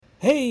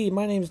Hey,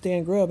 my name's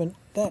Dan Grubb, and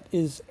that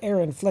is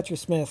Aaron Fletcher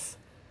Smith.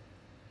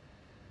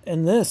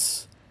 And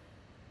this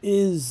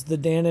is the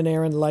Dan and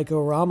Aaron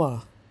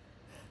Like-O-Rama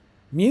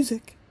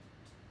music.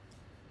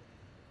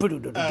 I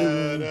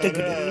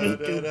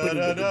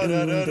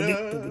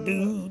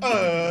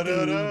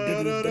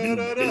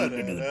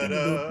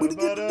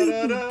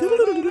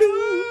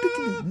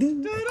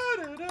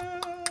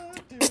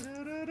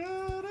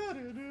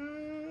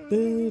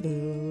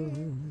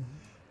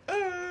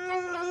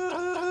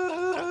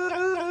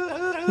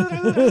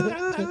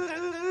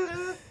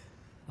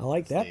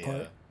like that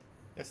part.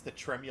 That's the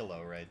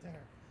tremolo right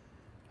there.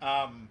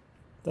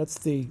 That's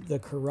the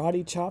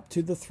karate chop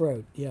to the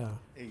throat. Yeah.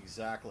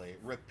 Exactly.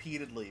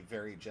 Repeatedly,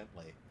 very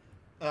gently.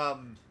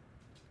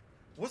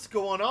 What's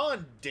going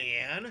on,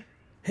 Dan?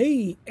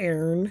 Hey,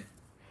 Aaron.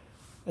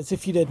 As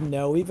if you didn't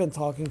know, we've been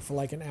talking for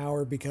like an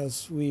hour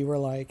because we were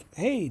like,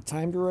 hey,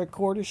 time to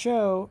record a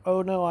show.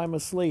 Oh no, I'm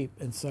asleep.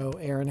 And so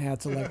Aaron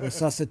had to like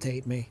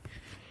resuscitate me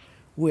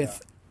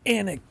with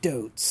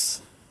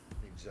anecdotes.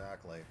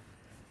 Exactly.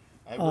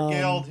 I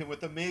regaled him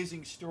with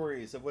amazing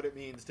stories of what it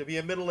means to be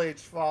a middle-aged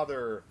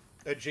father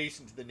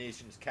adjacent to the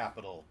nation's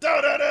capital.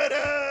 Da da da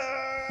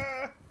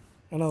da!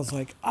 And I was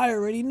like, I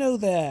already know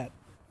that.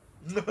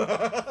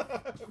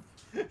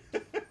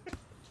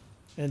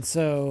 And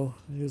so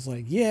he was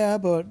like, yeah,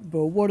 but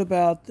what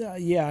about,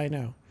 yeah, I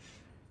know.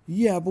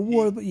 Yeah, but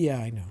what about, yeah,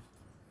 I know.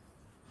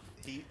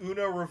 He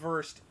Uno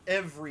reversed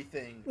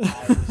everything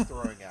I was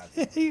throwing at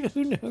him. He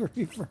Uno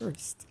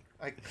reversed.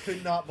 I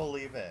could not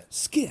believe it.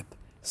 Skip,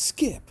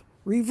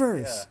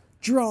 reverse,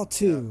 draw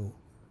two.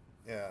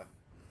 Yeah.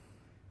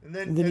 And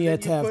then you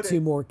had to have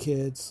two more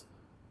kids.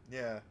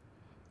 Yeah.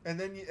 And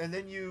then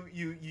you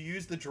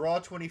use the draw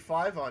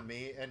 25 on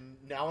me, and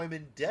now I'm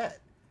in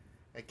debt.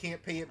 I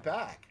can't pay it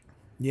back.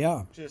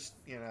 Yeah. Just,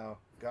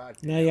 God.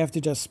 Now you have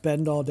to just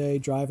spend all day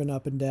driving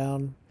up and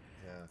down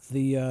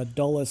the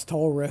dullest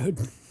toll road.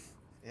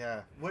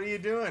 Yeah. What are you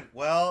doing?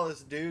 Well,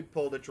 this dude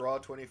pulled a draw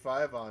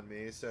 25 on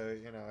me, so,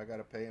 I got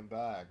to pay him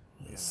back.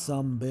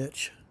 Some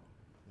bitch.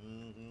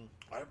 Mm-hmm.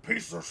 A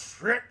piece of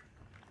shit.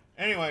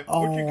 Anyway,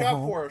 what you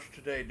got for us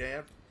today,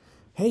 Dan?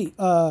 Hey,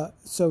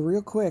 so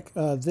real quick,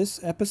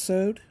 this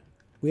episode,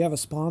 we have a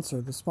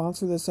sponsor. The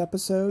sponsor of this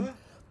episode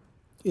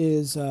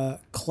is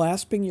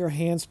clasping your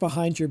hands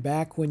behind your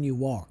back when you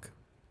walk.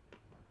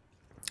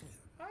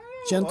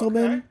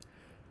 Gentlemen,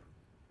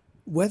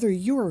 whether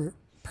you're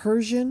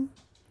Persian,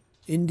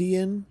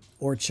 Indian,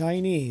 or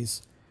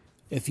Chinese,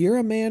 if you're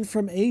a man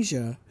from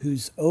Asia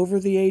who's over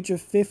the age of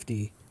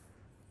 50,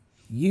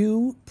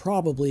 you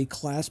probably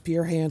clasp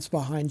your hands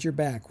behind your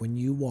back when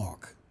you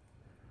walk.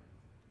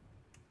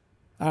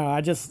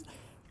 I just,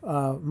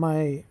 on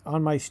my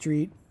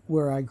street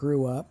where I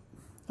grew up,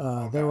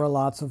 there were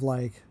lots of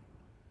like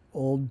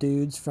old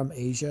dudes from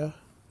Asia.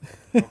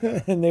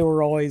 And they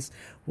were always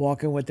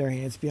walking with their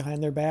hands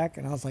behind their back.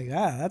 And I was like,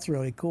 that's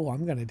really cool.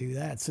 I'm going to do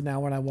that. So now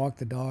when I walk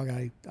the dog,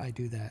 I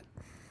do that.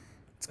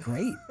 It's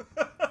great.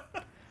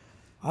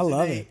 I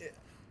love it.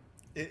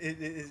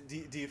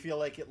 Do you feel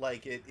like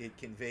it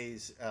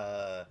conveys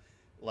you're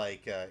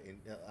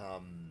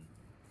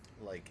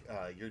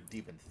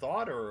deep in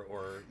thought,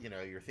 or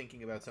you're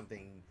thinking about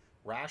something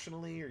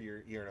rationally,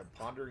 or you're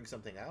pondering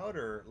something out,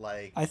 or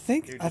like I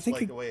think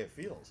the way it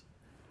feels.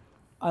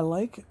 I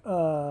like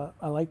the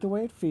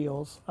way it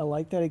feels. I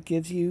like that it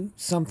gives you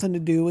something to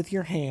do with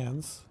your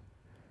hands.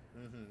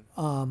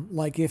 Mm-hmm.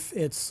 Like if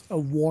it's a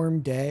warm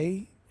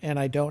day and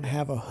I don't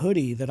have a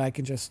hoodie that I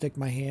can just stick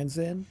my hands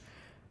in,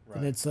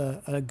 then it's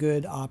a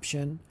good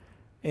option.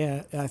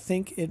 And I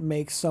think it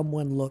makes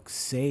someone look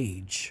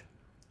sage.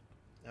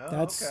 Oh,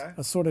 That's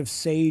a sort of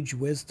sage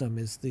wisdom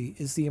is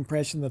the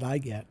impression that I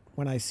get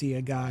when I see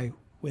a guy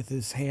with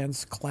his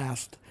hands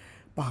clasped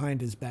behind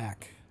his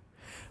back.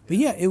 But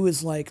yeah, it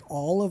was like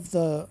all of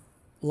the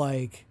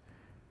like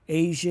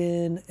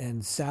Asian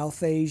and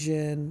South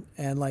Asian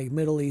and like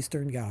Middle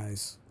Eastern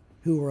guys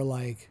who were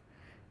like,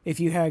 if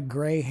you had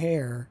gray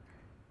hair,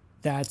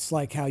 that's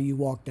like how you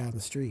walk down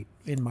the street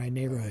in my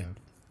neighborhood.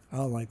 I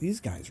was like, these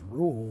guys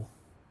rule.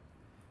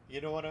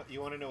 You know what?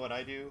 You want to know what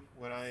I do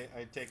when I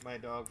take my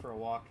dog for a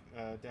walk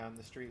down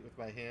the street with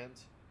my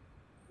hands?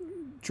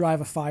 Drive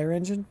a fire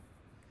engine?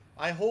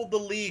 I hold the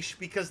leash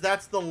because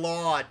that's the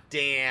law,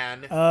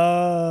 Dan.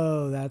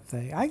 Oh, that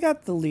thing. I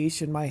got the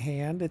leash in my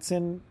hand. It's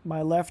in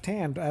my left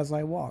hand as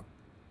I walk.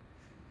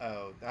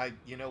 Oh,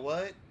 you know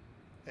what?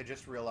 I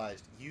just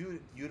realized you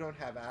don't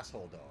have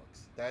asshole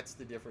dogs. That's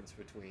the difference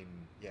between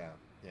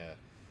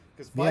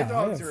because my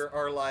dogs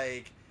are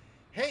like,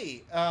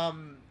 hey, I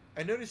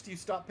noticed you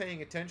stopped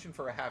paying attention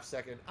for a half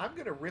second. I'm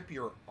gonna rip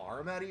your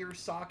arm out of your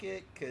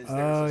socket because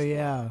there's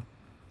one.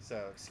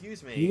 So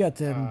excuse me. You got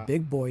them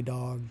big boy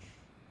dog.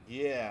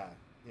 Yeah.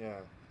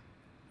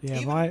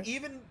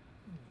 Even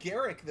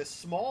Garrick, the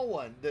small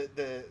one,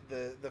 the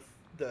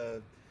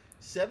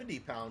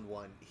 70-pound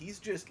one, he's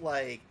just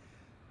like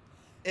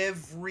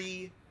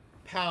every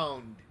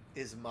pound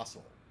is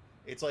muscle.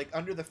 It's like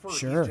under the fur,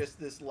 he's just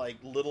this like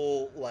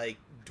little like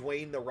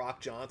Dwayne the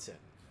Rock Johnson,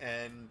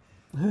 and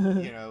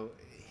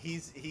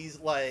he's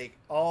like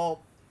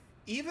all.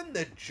 Even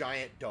the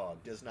giant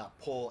dog does not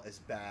pull as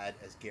bad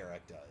as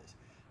Garrick does.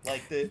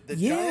 Like the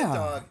giant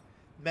dog,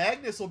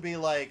 Magnus will be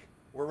like,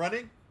 "We're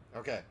running,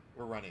 okay,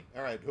 we're running.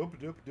 All right,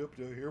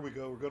 here we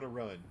go. We're gonna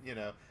run." You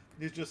know,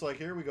 he's just like,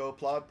 "Here we go,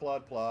 plod,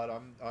 plod, plod.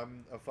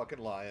 I'm a fucking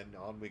lion.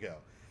 On we go."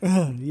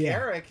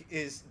 Garrick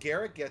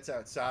gets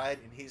outside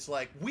and he's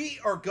like, "We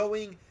are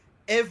going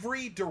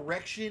every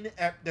direction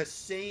at the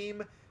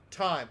same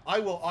time. I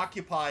will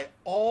occupy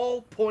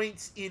all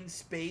points in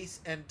space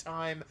and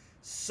time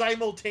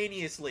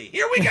simultaneously.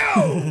 Here we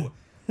go."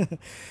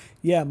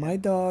 Yeah, my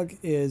dog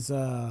is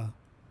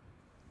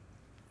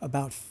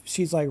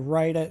she's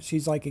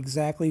like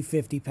exactly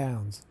 50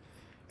 pounds.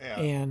 Yeah.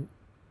 And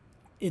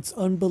it's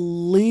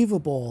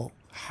unbelievable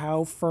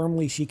how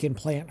firmly she can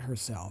plant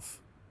herself.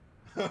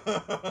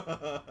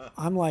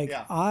 I'm like,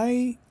 Yeah.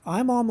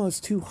 I'm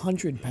almost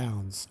 200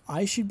 pounds.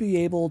 I should be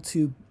able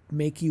to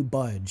make you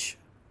budge.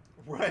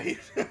 Right.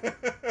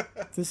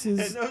 This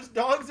is... And those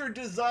dogs are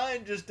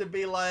designed just to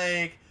be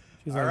like,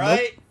 She's all like,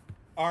 right, nope.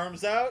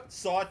 Arms out,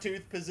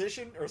 sawtooth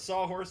position or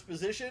sawhorse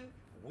position.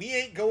 We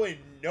ain't going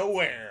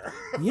nowhere.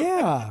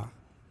 Yeah.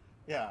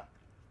 Yeah.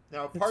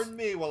 Now, pardon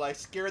me while I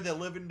scare the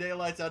living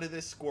daylights out of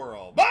this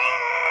squirrel.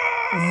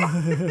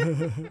 I'm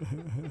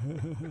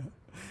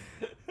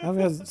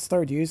going to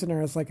start using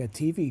her as like a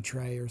TV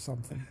tray or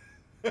something.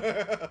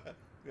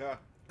 Yeah.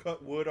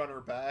 Cut wood on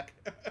her back.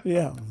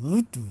 Yeah.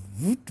 Yeah,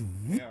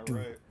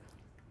 right.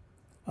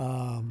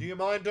 Do you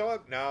mind,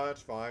 dog? No,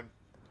 that's fine.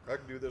 I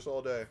can do this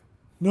all day.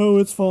 No,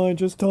 it's fine.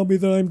 Just tell me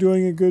that I'm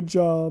doing a good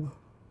job.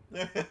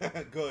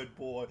 Good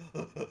boy.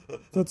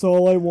 That's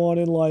all I want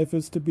in life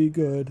is to be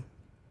good.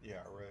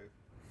 Yeah,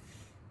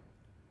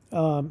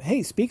 right.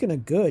 Hey, speaking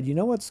of good, you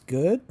know what's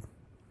good?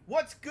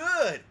 What's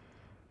good?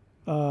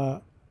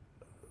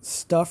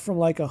 Stuff from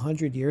like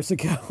 100 years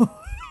ago.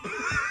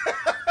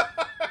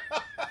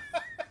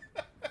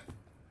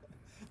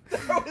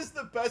 That was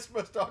the best,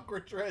 most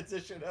awkward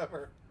transition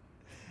ever.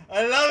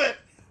 I love it.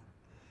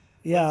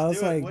 Yeah, Let's I was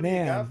do it. like, What man, do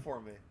you got for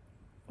me?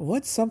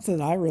 what's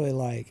something I really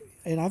like?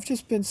 And I've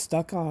just been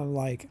stuck on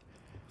like,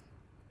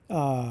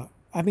 I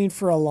mean,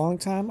 for a long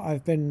time,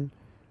 I've been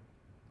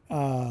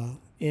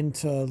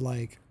into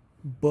like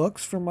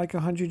books from like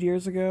 100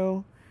 years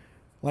ago.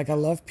 Like I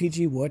love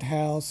P.G.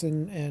 Wodehouse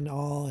and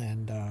all,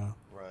 and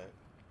Right.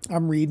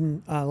 I'm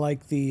reading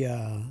like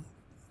the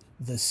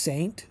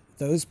Saint.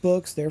 Those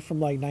books, they're from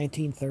like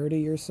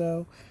 1930 or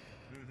so.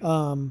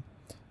 Mm-hmm.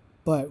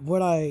 But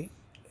what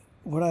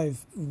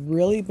I've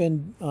really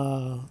been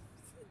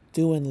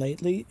doing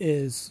lately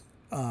is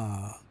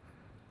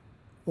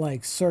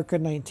like circa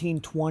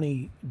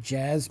 1920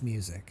 jazz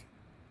music.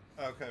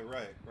 Okay,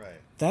 right.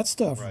 That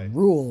stuff Right.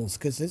 rules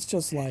because it's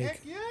just like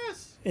Heck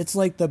yes. it's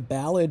like the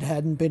ballad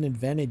hadn't been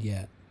invented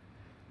yet.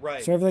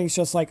 Right. So everything's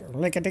just like Yeah,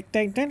 it's great. It's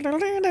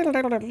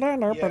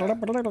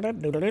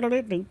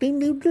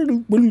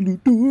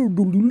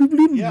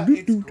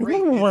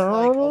like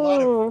a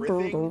lot of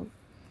riffing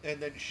and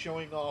then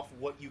showing off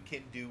what you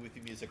can do with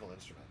the musical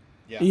instrument.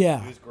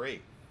 Yeah. It was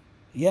great.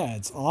 Yeah,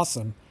 it's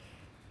awesome.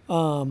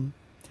 And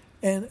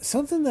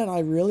something that I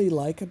really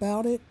like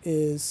about it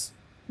is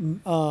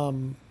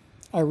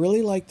I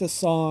really like the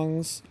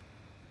songs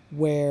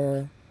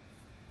where,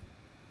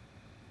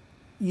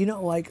 you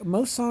know, like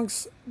most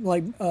songs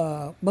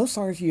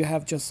you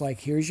have just like,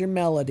 here's your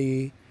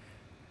melody,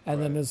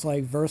 and then Right. it's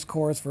like verse,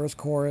 chorus,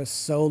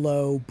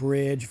 solo,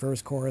 bridge,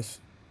 verse, chorus,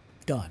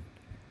 done.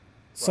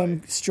 Some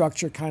Right.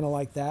 structure kind of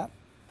like that.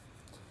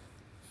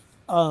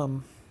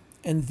 And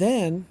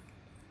then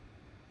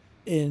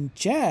in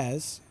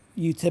jazz,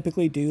 you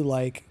typically do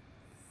like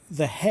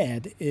the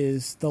head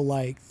is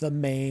the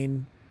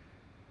main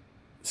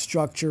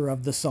structure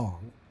of the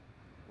song.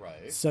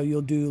 Right. So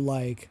you'll do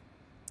like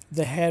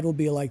the head will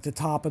be like the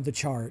top of the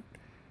chart,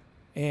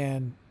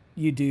 and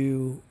you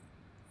do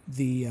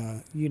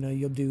the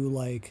you'll do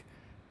like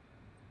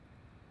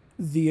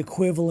the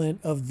equivalent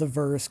of the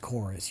verse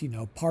chorus,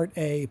 part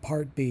A,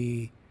 part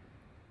B,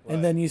 Right.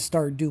 and then you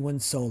start doing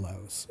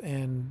solos,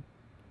 and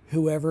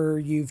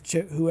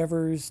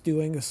whoever's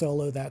doing a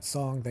solo that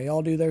song, they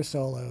all do their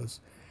solos.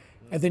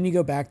 And then you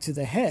go back to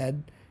the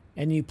head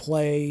and you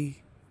play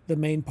the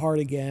main part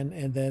again,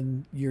 and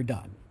then you're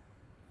done.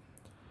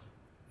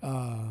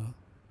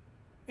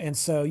 And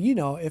so,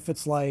 if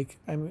it's like,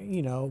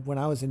 when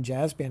I was in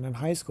jazz band in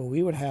high school,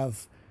 we would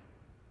have,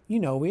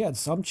 we had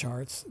some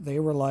charts. They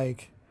were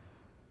like,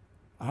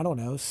 I don't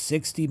know,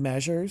 60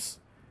 measures.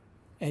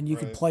 And you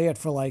could Right. play it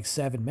for like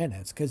 7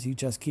 minutes because you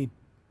just keep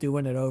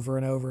doing it over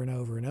and over and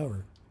over and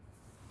over.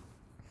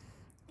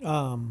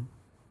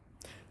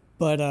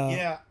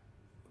 Yeah.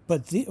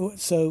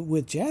 So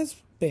with jazz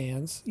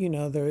bands,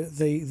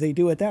 they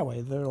do it that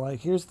way. They're like,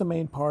 here's the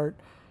main part.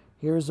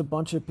 Here's a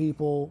bunch of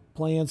people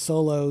playing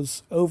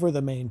solos over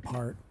the main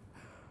part.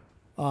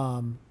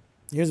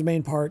 Here's the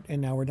main part,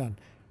 and now we're done.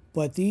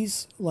 But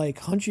these like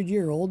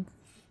 100-year-old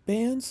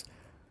bands,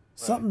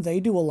 something they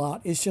do a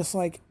lot is just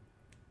like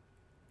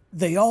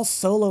they all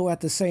solo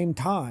at the same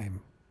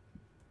time.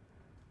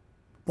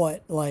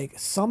 but like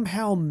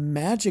somehow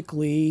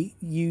magically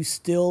you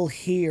still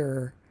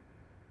hear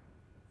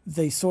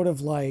they sort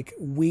of like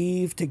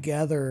weave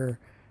together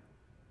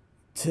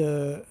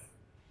to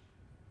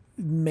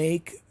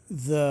make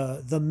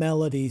the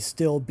melody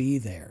still be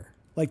there.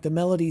 Like the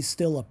melody's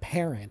still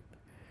apparent,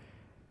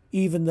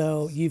 even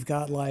though you've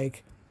got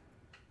like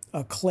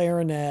a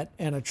clarinet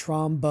and a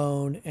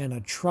trombone and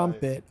a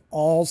trumpet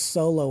all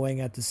soloing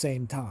at the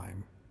same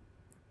time.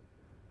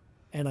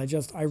 And I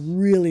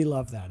really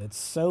love that. It's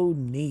so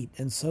neat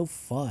and so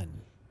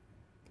fun.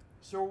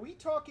 So are we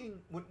talking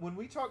when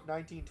we talk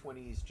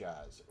 1920s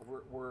jazz?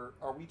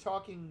 Are we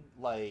talking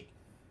like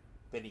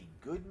Benny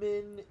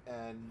Goodman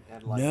and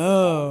like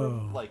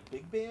No. like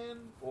big band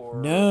or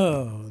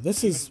No.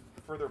 This even is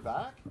further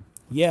back?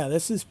 Yeah,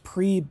 this is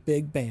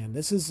pre-big band.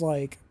 This is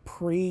like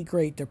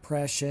pre-Great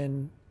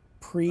Depression,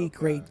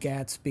 pre-Great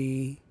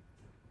Gatsby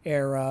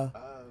era.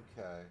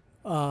 Okay.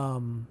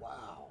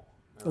 Wow.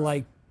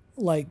 Like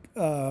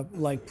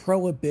like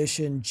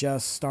Prohibition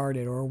just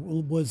started or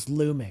was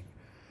looming.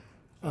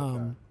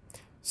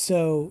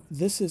 So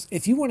this is,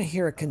 if you want to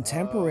hear a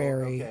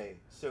contemporary. Okay.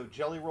 So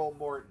Jelly Roll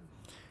Morton.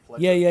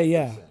 Fletcher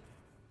Yeah. Henderson.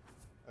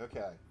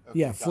 Okay.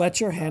 Yeah,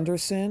 Fletcher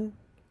Henderson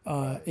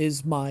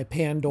is my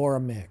Pandora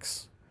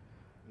mix.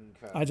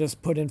 Okay. I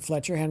just put in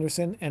Fletcher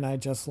Henderson and I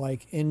just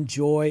like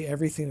enjoy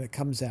everything that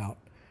comes out.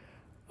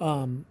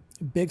 Bix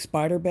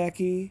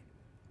Beiderbecke,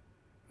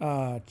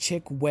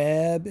 Chick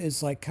Webb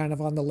is like kind of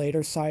on the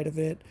later side of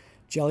it.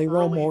 Jelly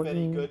Roll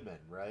Morton. Benny Goodman,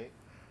 right?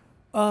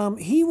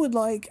 He would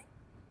like,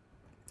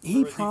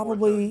 he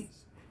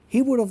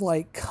would have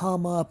like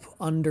come up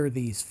under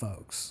these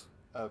folks.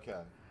 Okay.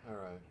 All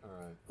right.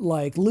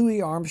 Like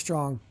Louis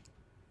Armstrong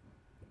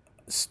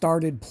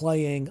started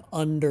playing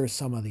under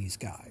some of these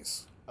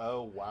guys.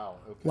 Oh, wow.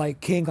 Okay. Like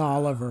King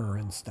Oliver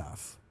and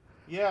stuff.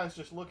 Yeah, I was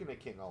just looking at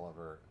King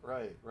Oliver.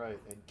 Right.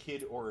 And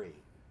Kid Ory.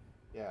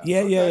 Yeah.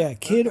 Yeah.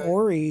 Kid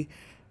Ory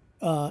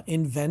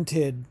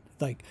invented,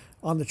 like,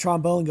 on the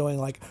trombone going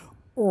like,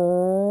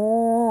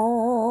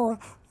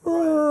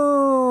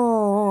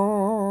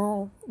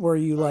 where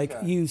you like,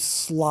 you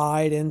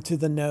slide into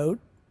the note.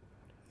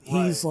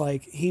 He's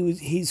like,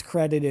 he's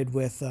credited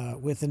with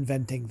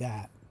inventing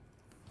that.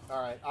 All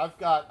right. I've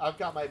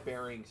got my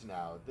bearings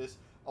now.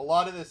 A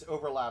lot of this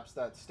overlaps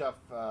that stuff,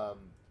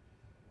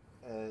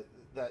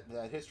 that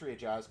history of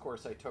jazz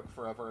course I took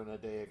forever and a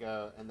day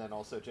ago, and then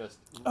also just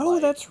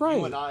that's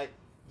right.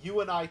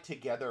 You and I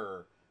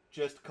together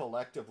just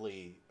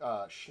collectively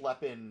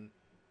schlepping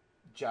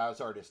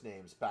jazz artist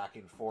names back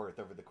and forth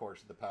over the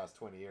course of the past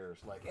 20 years.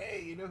 Like,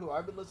 hey, you know who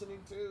I've been listening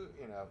to?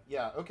 You know,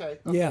 yeah, okay.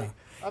 Yeah,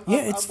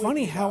 it's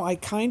funny how I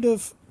kind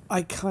of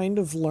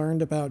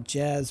learned about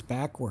jazz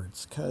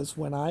backwards, because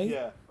when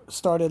I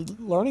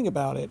started learning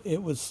about it,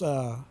 it was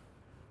like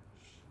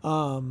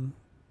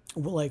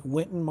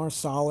Wynton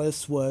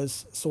Marsalis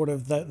was sort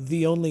of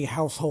the only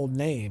household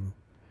name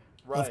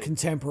of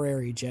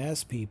contemporary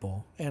jazz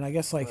people, and I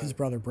guess like his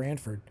brother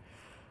Branford.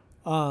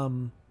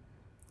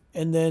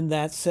 And then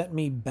that set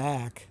me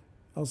back.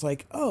 I was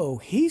like, oh,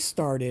 he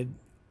started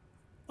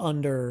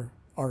under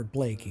Art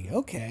Blakey.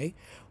 Okay.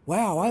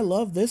 Wow, I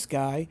love this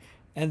guy.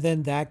 And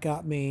then that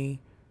got me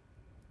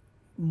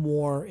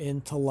more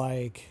into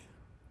like,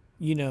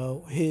 you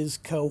know, his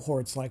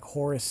cohorts like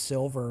Horace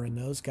Silver and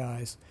those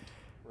guys.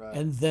 Right.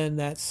 And then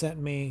that sent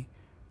me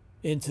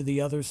into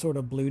the other sort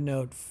of Blue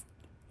Note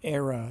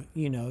era,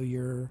 you know,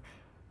 your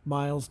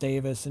Miles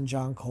Davis and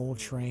John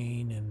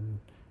Coltrane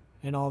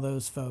and all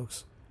those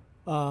folks.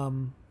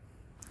 And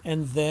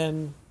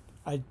then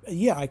I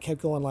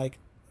kept going like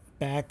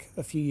back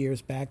a few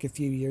years.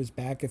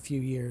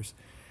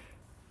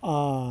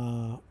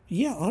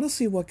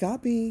 Honestly, what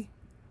got me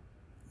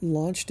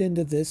launched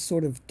into this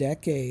sort of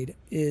decade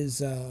is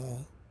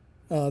the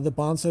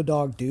Bonzo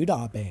Dog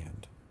Doodah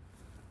Band.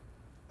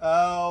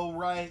 Oh,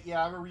 right.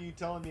 Yeah, I remember you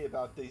telling me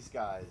about these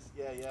guys.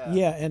 Yeah.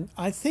 Yeah, and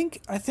I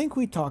think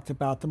we talked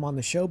about them on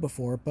the show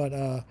before,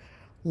 but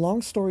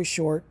long story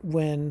short,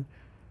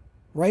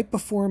 right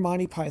before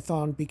Monty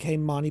Python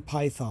became Monty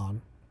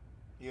Python.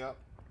 Yep.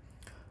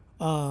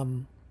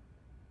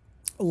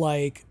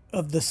 Like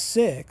of the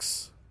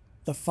six,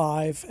 the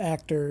five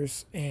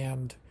actors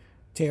and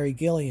Terry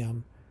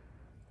Gilliam,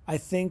 I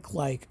think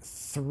like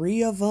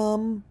three of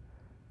them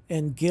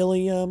and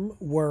Gilliam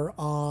were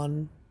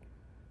on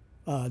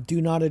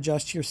Do Not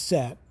Adjust Your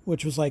Set,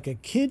 which was like a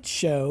kid's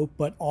show,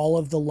 but all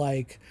of the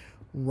like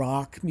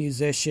rock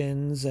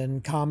musicians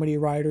and comedy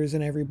writers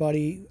and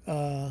everybody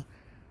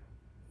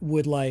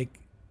would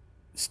like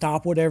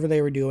stop whatever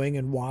they were doing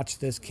and watch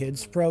this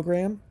kids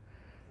program.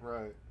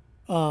 Right.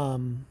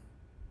 And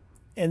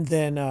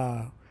then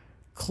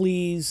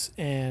Cleese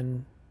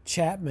and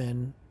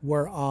Chapman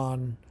were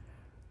on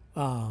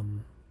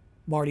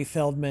Marty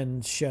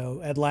Feldman's show,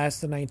 At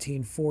Last the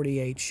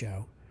 1948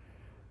 show.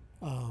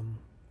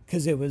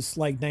 Because it was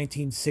like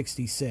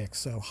 1966.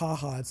 So, it's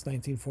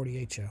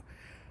 1948 show.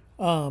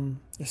 Or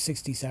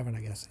 67, I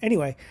guess.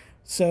 Anyway,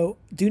 so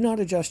Do Not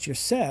Adjust Your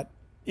Set.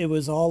 It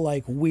was all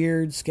like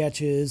weird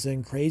sketches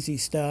and crazy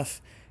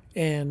stuff.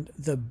 And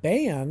the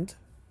band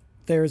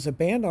there's a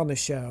band on the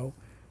show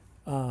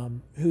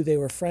who they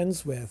were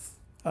friends with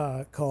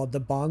called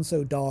the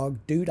Bonzo Dog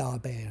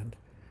Doodah Band.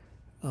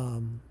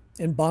 And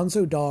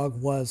Bonzo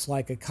Dog was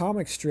like a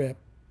comic strip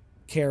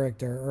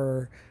character,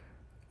 or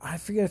I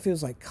forget if it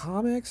was like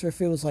comics or if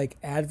it was like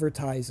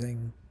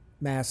advertising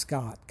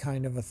mascot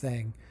kind of a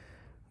thing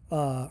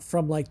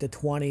from like the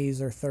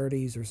 20s or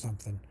 30s or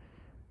something.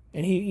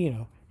 And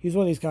he's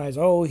one of these guys.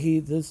 Oh,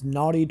 this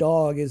naughty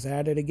dog is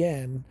at it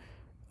again.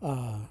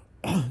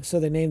 So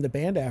they named the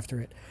band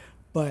after it.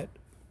 But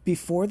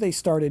before they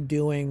started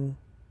doing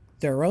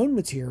their own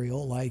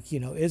material, like,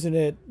 isn't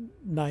it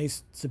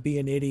nice to be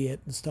an idiot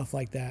and stuff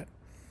like that,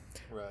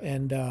 Right.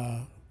 and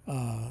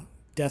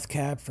Death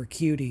Cab for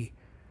Cutie,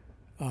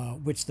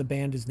 which the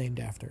band is named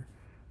after.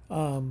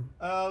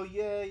 Oh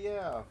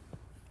yeah.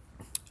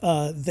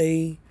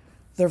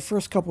 Their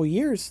first couple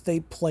years they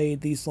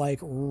played these like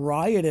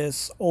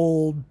riotous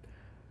old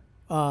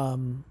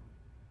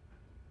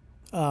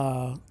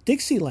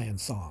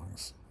Dixieland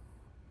songs,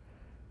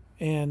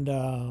 and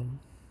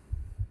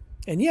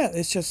yeah,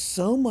 it's just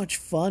so much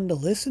fun to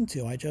listen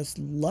to. I just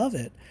love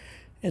it.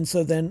 And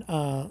so then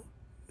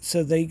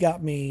so they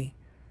got me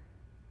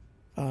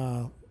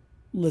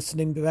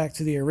listening back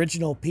to the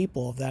original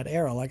people of that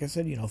era. Like I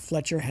said,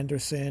 Fletcher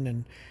Henderson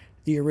and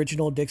the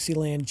original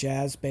Dixieland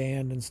jazz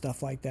band and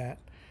stuff like that.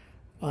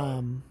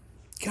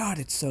 God,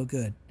 it's so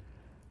good.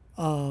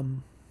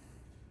 So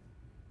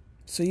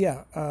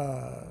yeah,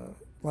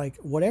 like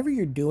whatever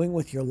you're doing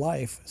with your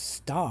life,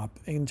 stop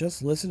and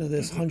just listen to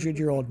this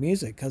 100-year-old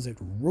music because it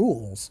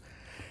rules.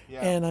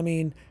 Yeah. And I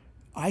mean,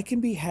 I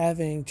can be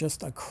having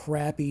just a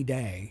crappy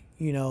day,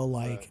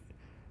 like,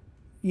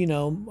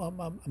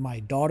 my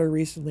daughter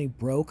recently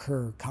broke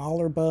her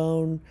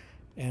collarbone,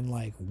 and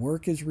like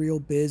work is real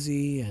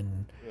busy,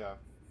 and Yeah.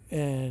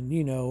 and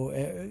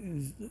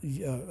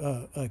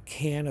a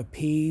can of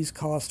peas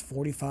cost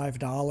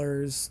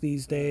 $45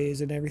 these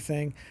days and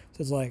everything.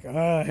 So it's like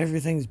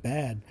everything's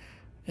bad.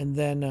 And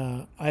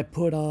then I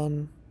put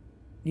on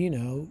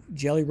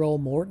Jelly Roll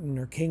Morton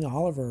or King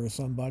Oliver or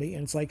somebody,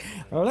 and it's like,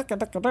 and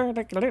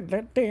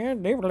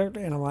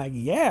I'm like,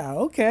 yeah,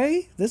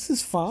 okay, this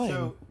is fine.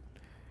 So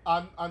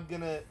I'm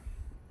gonna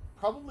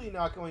probably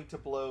not going to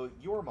blow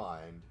your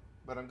mind,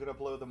 but I'm gonna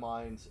blow the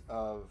minds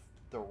of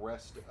the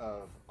rest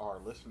of our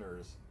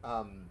listeners.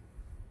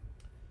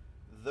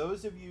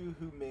 Those of you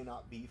who may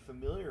not be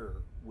familiar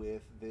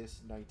with this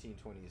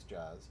 1920s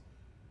jazz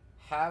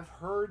have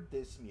heard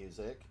this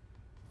music,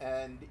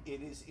 and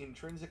it is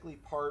intrinsically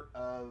part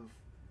of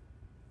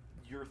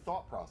your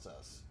thought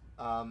process.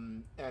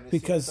 And as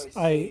because soon as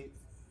I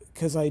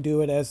say, I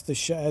do it as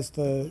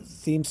the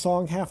theme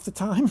song half the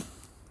time.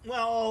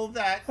 well,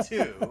 that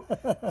too.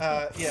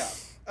 Yeah.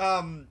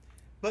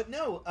 But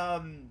no,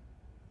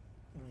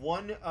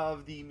 one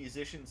of the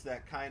musicians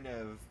that kind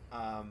of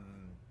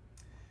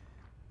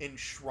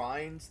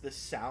enshrines the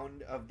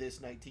sound of this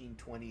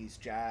 1920s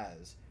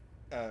jazz,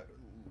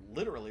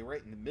 literally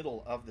right in the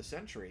middle of the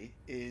century,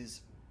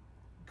 is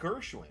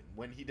Gershwin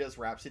when he does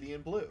Rhapsody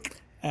in Blue.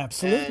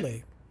 Absolutely.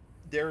 And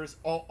there's,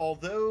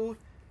 although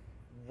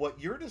what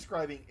you're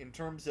describing in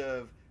terms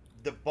of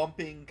the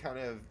bumping kind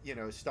of,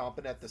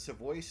 stomping at the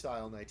Savoy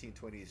style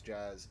 1920s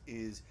jazz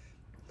is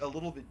a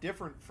little bit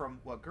different from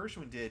what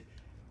Gershwin did.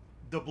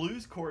 The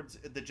blues chords,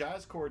 the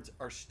jazz chords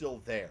are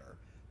still there.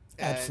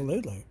 And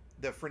Absolutely.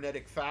 the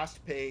frenetic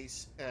fast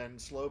pace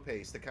and slow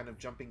pace, the kind of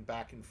jumping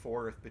back and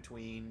forth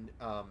between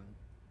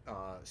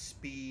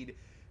speed,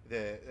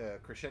 the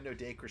crescendo,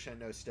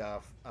 decrescendo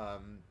stuff,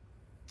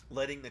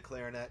 letting the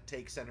clarinet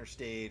take center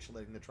stage,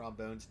 letting the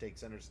trombones take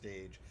center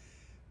stage.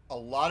 A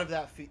lot of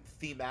that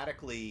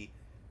thematically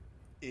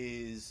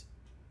it's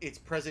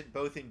present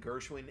both in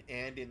Gershwin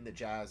and in the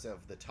jazz of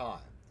the time,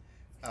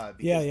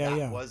 because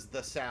that was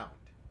the sound,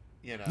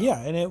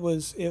 Yeah, and it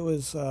was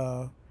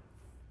the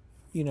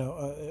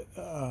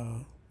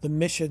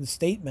mission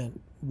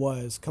statement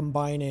was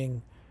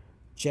combining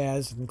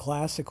jazz and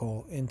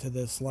classical into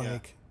this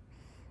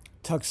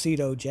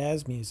tuxedo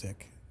jazz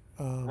music.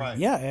 Right.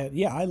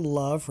 Yeah, I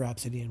love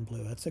Rhapsody in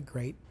Blue. That's a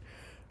great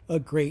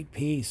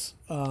piece.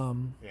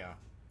 Yeah.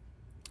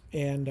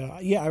 And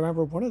I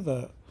remember one of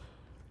the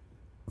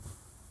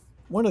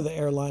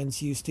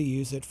airlines used to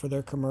use it for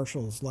their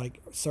commercials, like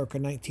circa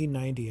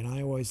 1990, and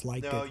I always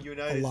liked it. No, a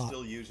United lot.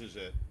 still uses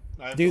it.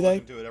 I have Do to they?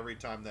 listen to it every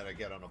time that I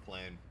get on a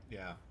plane.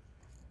 Yeah.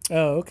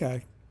 Oh,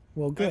 okay.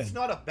 Well, good. It's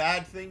not a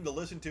bad thing to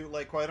listen to.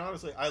 Like, quite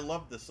honestly, I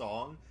love the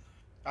song.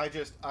 I'm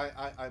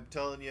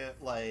telling you,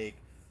 like,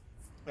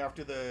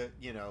 after the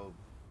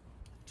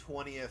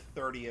 20th,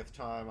 30th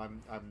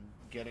time I'm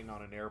getting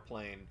on an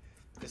airplane,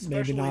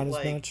 especially Maybe not as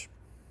like, much.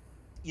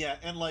 Yeah,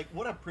 and like,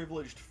 what a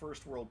privileged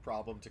first world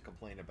problem to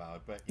complain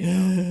about. But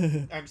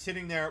I'm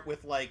sitting there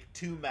with like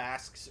 2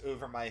 masks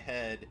over my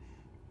head,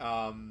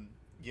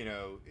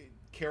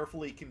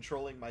 carefully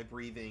controlling my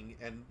breathing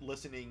and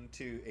listening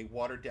to a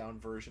watered down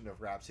version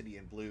of Rhapsody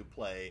in Blue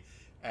play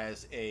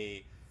as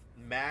a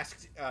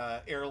masked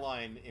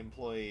airline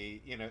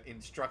employee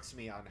instructs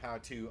me on how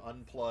to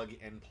unplug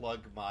and plug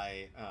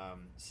my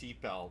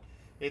seatbelt,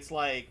 It's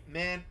like,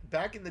 man,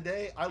 back in the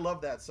day, I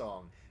loved that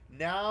song.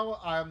 Now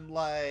I'm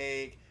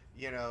like,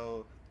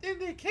 in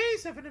the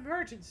case of an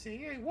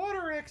emergency, a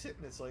water exit,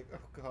 and it's like,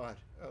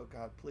 oh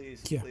god,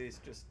 please, Yeah. please,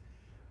 just,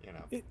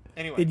 It,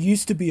 Anyway, it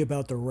used to be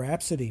about the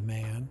Rhapsody,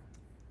 man.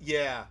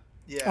 yeah,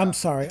 yeah, I'm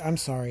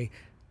sorry.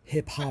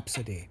 Hip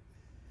Hopsody.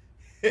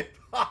 hip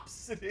hop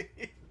city,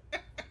 hip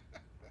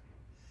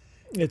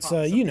It's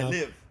hop city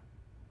live.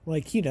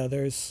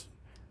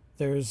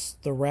 there's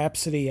the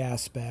Rhapsody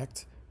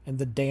aspect and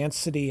the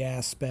Dancity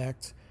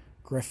aspect,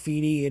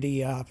 graffiti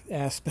idiot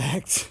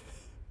aspect.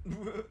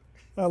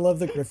 I love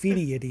the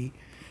graffiti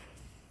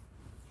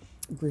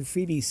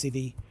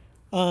city.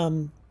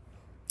 Um,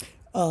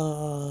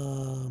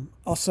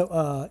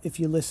 Also, if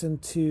you listen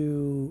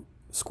to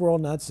Squirrel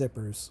Nut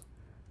Zippers,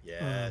 a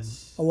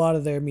Yes. lot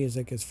of their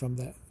music is from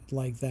that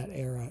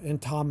era,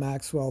 and Tom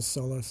Maxwell's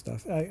solo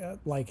stuff.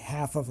 Like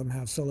half of them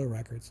have solo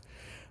records,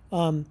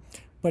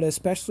 but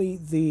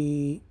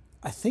especially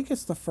I think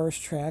it's the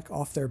first track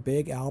off their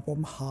big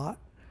album, Hot.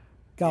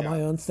 Got Yeah.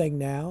 My Own Thing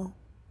Now.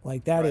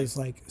 Like that Right. is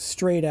like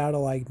straight out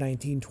of like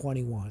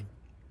 1921.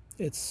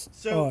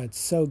 So It's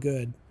so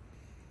good.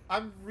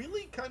 I'm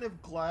really kind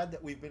of glad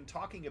that we've been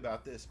talking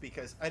about this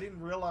because I didn't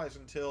realize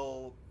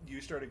until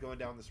you started going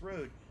down this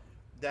road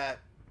that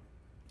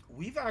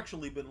we've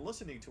actually been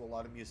listening to a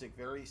lot of music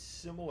very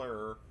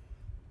similar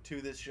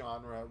to this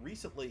genre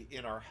recently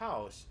in our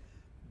house.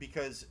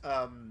 Because,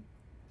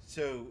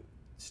 so,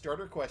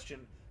 starter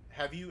question: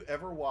 have you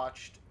ever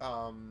watched?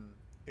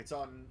 It's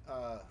on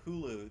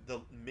Hulu, the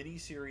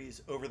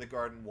miniseries Over the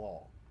Garden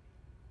Wall.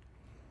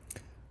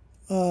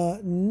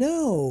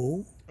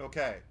 No.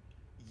 Okay,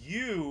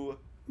 you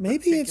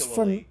Maybe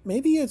particularly,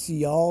 it's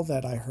y'all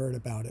that I heard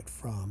about it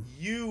from.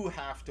 you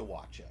have to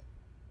watch it.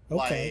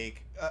 Okay.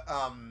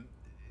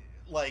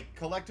 Like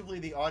collectively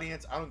the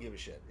audience, I don't give a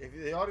shit. If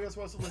the audience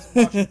wants to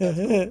listen, watch it. That's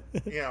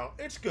cool.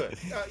 It's good.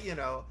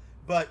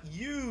 But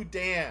you,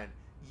 Dan,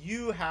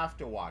 you have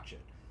to watch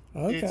it.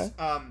 Okay.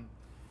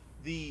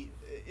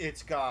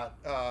 It's got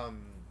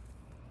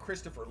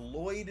Christopher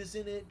Lloyd is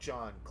in it,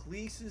 John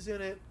Cleese is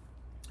in it,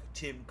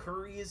 Tim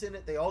Curry is in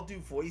it. They all do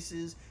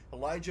voices.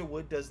 Elijah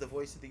Wood does the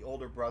voice of the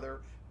older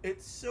brother.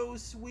 It's so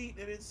sweet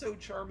and it's so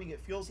charming. It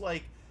feels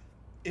like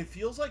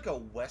a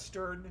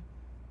Western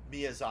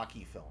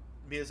Miyazaki film.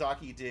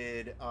 Miyazaki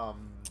did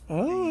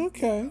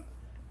Okay.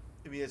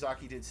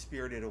 Miyazaki did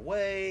Spirited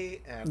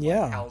Away and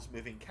Yeah. like Howl's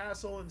Moving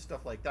Castle and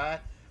stuff like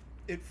that.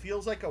 It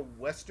feels like a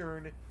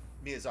Western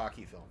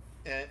Miyazaki film,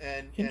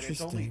 and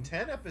it's only Interesting.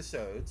 10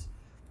 episodes,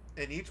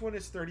 and each one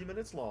is 30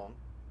 minutes long.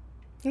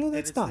 No, And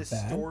that's it's not this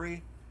bad.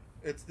 story.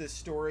 It's this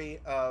story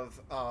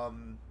of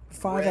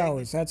 5 Greg.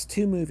 hours. That's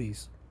 2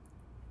 movies.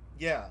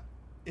 Yeah,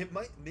 it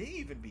may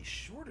even be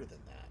shorter than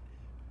that.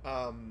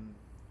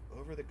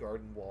 Over the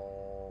Garden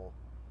Wall.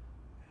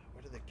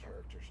 What are the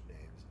characters'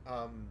 names?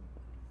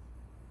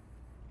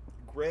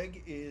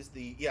 Greg is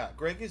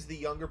the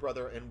younger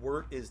brother, and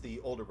Wirt is the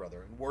older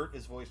brother, and Wirt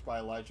is voiced by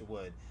Elijah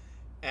Wood,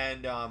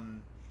 and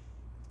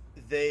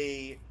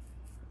they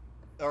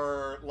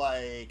are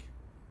like,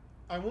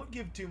 I won't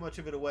give too much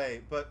of it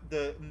away, but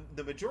the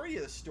majority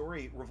of the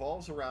story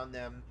revolves around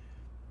them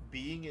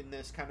being in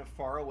this kind of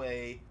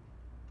faraway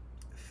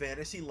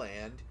fantasy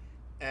land.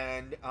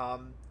 And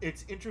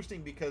it's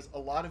interesting because a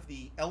lot of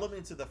the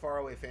elements of the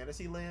faraway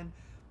fantasy land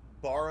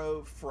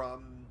borrow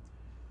from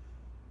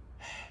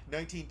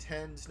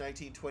 1910s,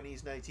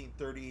 1920s,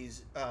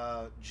 1930s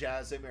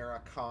jazz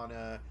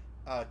Americana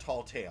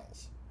tall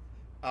tales.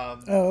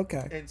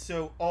 Okay. And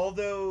so,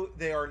 although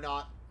they are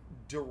not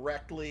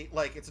directly,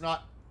 like, it's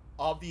not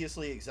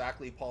obviously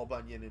exactly Paul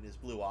Bunyan and his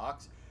Blue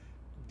Ox,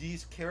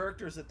 these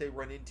characters that they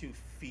run into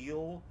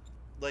feel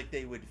like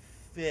they would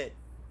fit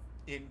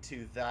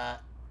into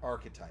that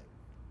archetype.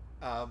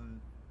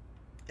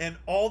 And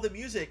all the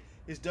music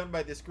is done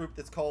by this group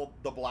that's called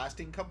the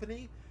Blasting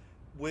Company,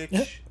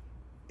 which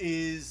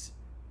is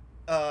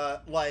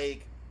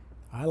like,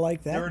 I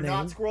like that they're name.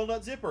 not Squirrel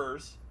Nut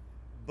Zippers,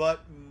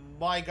 but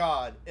my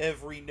God,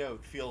 every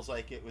note feels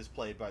like it was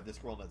played by the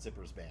Squirrel Nut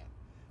Zippers band.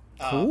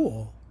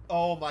 Cool.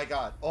 Oh my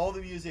God, all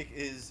the music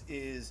is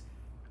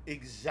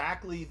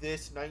exactly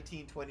this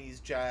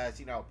 1920s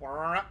jazz,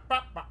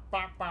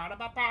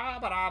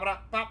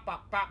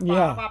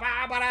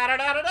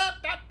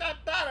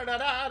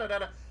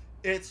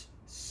 It's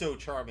so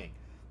charming.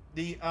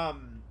 The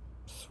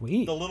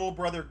Sweet. the little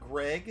brother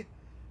Greg,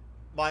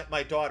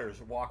 my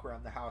daughters walk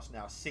around the house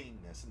now singing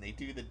this, and they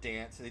do the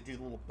dance, and they do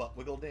the little butt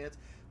wiggle dance.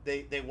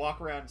 They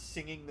walk around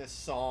singing this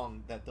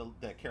song that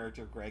the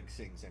character Greg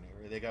sings in it,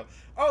 where they go,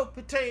 "Oh,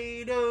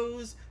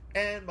 potatoes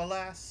and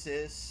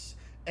molasses,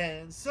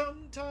 and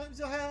sometimes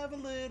you'll have a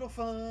little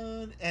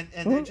fun," and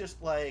they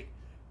just like,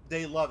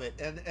 they love it.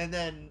 And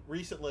then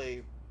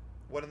recently,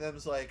 one of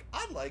them's like,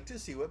 "I'd like to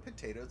see what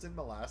potatoes and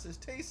molasses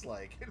taste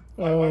like." And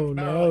my wife Oh and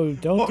I are no!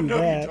 like, Don't "Oh do no,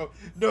 that. you don't!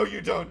 No,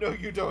 you don't! No,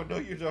 you don't! No,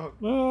 you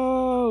don't!"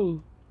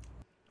 No.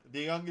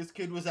 The youngest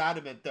kid was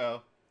adamant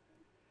though,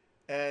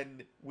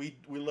 and we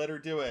let her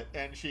do it,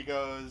 and she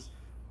goes,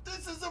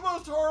 this is the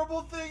most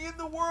horrible thing in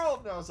the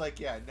world. And I was like,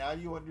 yeah, now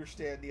you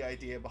understand the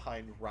idea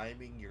behind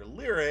rhyming your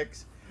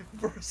lyrics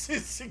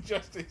versus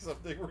suggesting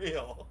something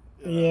real.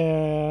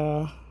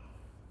 Yeah.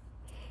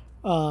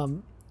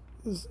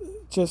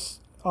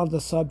 Just on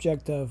the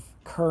subject of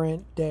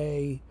current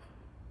day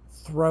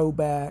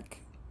throwback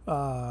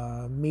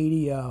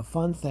media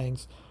fun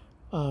things,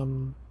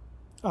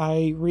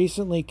 I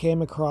recently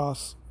came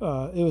across,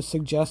 it was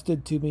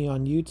suggested to me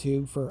on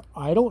YouTube for,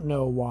 I don't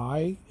know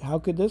why. How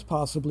could this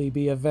possibly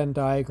be a Venn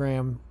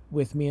diagram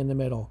with me in the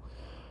middle?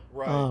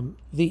 Right.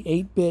 The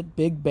 8-bit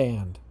big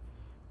band.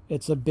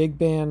 It's a big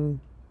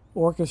band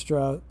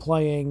orchestra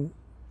playing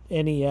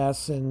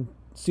NES and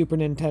Super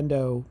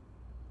Nintendo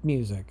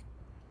music.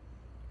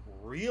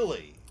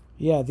 Really?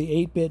 Yeah,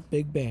 the 8-bit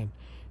big band.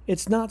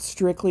 It's not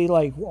strictly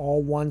like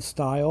all one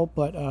style,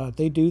 but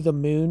they do the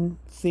moon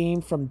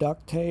theme from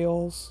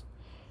DuckTales,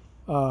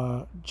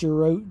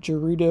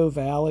 Gerudo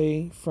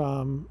Valley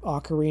from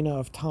Ocarina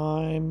of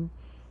Time.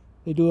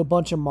 They do a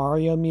bunch of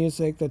Mario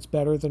music that's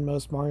better than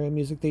most Mario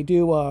music. They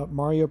do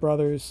Mario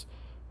Brothers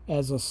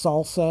as a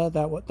salsa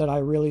that I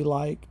really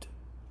liked.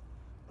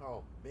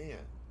 Oh, man.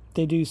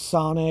 They do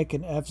Sonic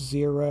and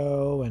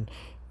F-Zero, and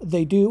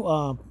they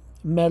do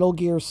Metal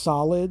Gear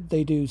Solid.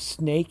 They do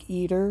Snake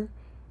Eater.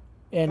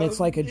 And it's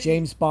like a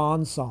James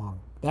Bond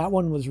song. That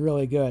one was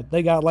really good.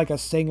 They got like a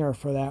singer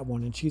for that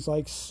one, and she's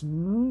like,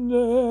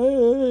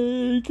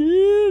 Snake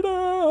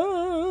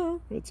Eater.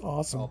 It's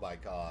awesome. Oh my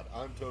god.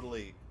 I'm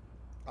totally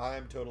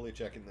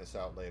checking this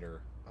out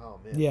later. Oh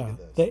man. Yeah, look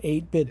at this. the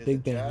 8-bit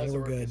big band. They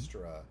were good.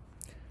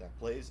 That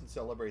plays and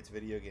celebrates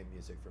video game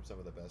music from some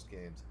of the best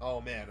games. Oh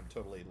man, I'm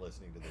totally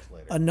listening to this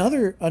later.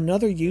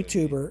 Another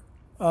YouTuber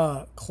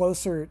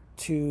closer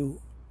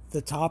to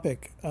the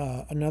topic,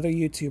 another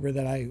YouTuber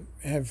that I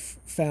have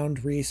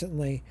found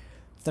recently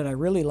that I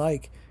really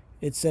like.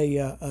 It's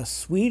a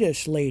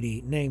Swedish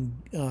lady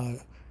named,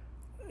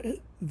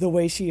 the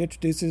way she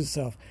introduces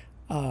herself,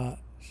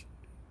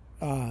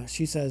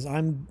 she says,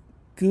 "I'm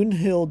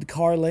Gunhild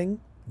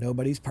Carling."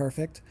 Nobody's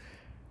perfect.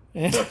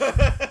 That's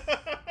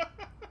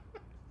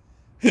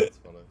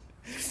funny.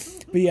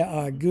 But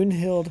yeah,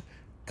 Gunhild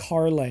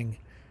Carling,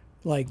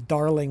 like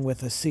darling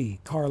with a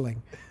C,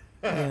 Carling.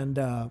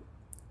 And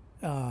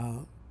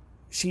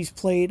she's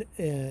played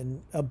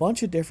in a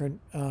bunch of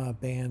different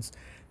bands.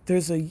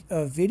 There's a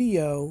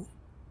video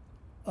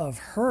of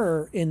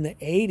her in the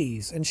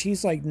 80s, and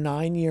she's like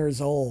 9 years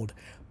old,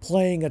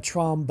 playing a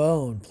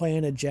trombone,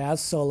 playing a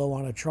jazz solo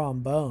on a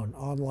trombone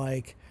on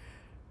like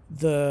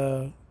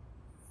the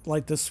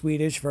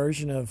Swedish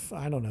version of,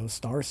 I don't know,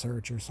 Star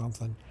Search or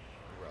something.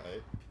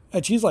 Right.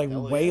 And she's like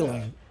Hell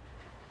wailing.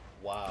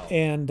 Yeah. Wow.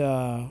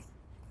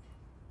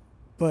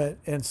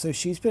 And so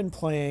she's been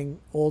playing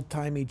old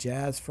timey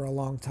jazz for a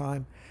long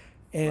time,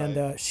 and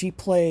Right. she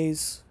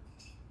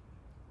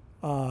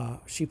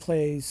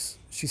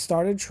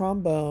started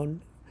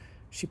trombone,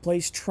 she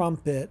plays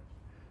trumpet,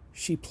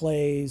 she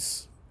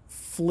plays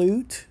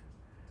flute,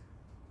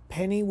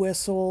 penny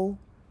whistle,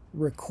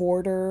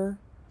 recorder.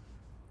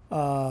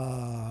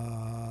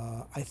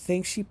 I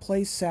think she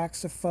plays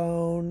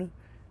saxophone,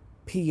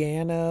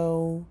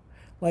 piano.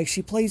 Like,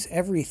 she plays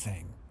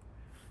everything.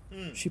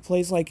 She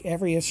plays like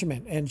every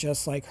instrument, and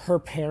just like her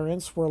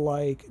parents were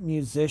like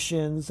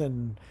musicians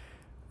and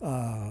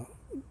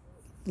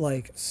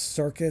like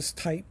circus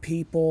type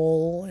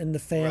people in the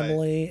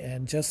family, right.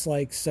 And just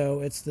like, so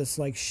it's this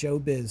like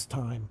showbiz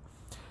time.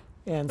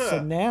 And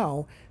so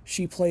now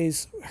she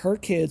plays, her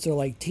kids are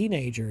like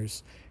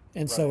teenagers,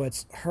 and right. So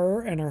it's her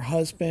and her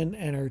husband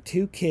and her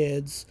 2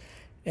 kids,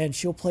 and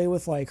she'll play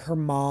with like her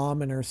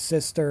mom and her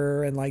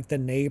sister and like the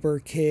neighbor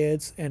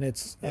kids, and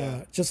it's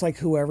just like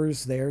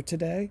whoever's there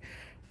today.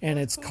 And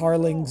it's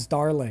Carling's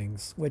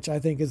Darlings, which I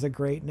think is a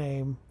great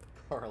name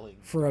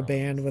for a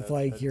band with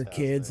like fantastic. Your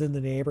kids and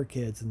the neighbor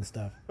kids and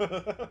stuff.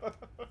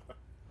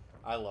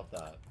 I love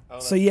that. Oh,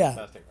 that's so yeah,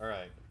 fantastic. All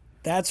right,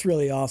 that's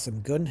really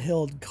awesome.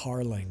 Gunhild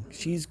Carling,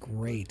 she's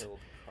great.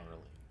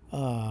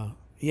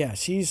 Yeah,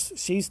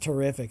 she's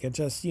terrific, and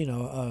just, you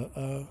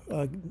know,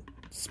 a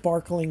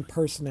sparkling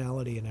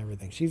personality and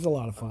everything. She's a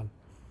lot of fun.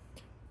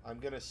 I'm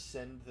gonna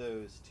send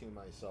those to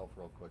myself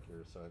real quick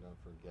here so I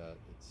don't forget.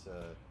 It's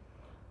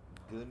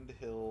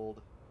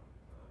Gunhild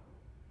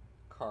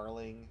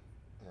Carling.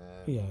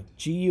 And yeah,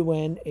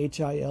 Gunhild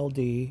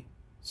Carling.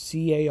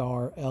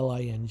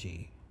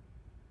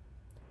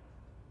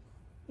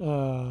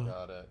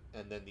 Got it.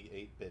 And then the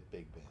 8-bit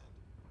big band.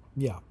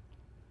 Yeah.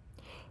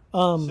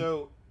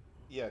 So,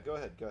 yeah, go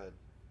ahead.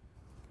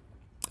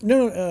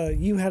 No,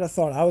 you had a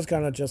thought. I was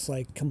gonna just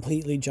like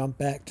completely jump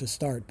back to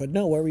start, but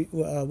no. What were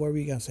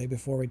you gonna say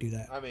before we do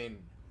that? I mean,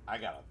 I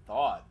got a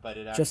thought, but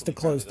it just to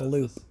close the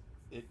loop.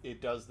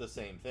 It does the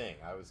same thing.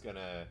 I was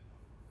gonna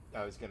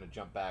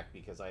jump back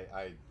because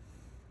I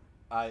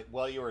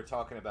while you were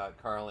talking about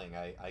Carling,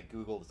 I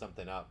googled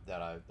something up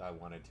that I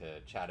wanted to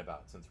chat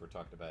about, since we're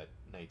talking about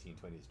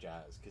 1920s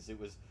jazz, because it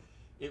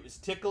was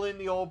tickling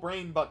the old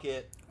brain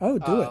bucket. Oh,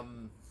 do it.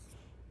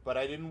 But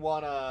I didn't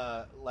want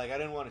to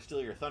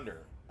steal your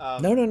thunder.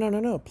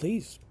 No,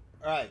 please.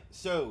 All right,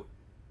 so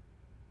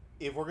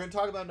if we're going to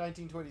talk about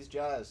 1920s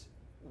jazz,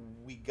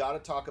 we got to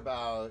talk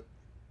about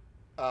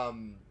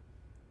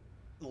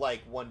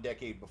like one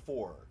decade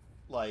before,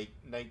 like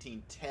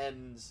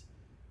 1910s.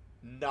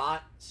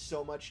 Not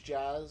so much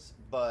jazz,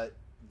 but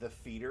the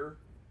feeder,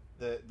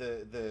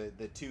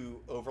 the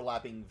two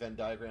overlapping Venn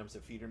diagrams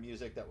of feeder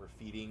music that were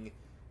feeding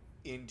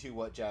into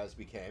what jazz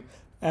became.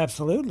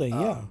 Absolutely,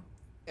 yeah.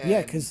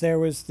 Yeah, because And there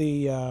was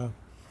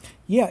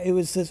it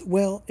was this,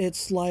 well,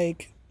 it's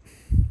like,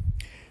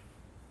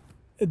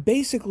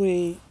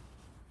 basically,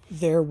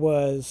 there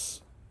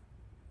was,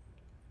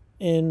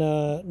 in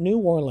New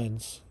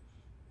Orleans,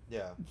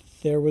 yeah,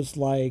 there was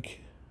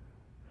like,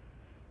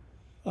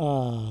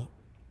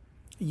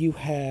 you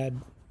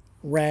had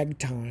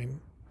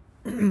ragtime,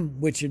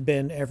 which had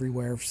been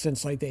everywhere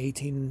since like the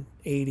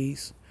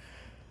 1880s.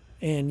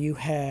 And you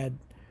had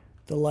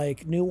the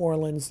like New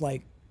Orleans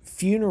like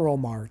funeral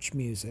march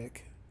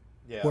music,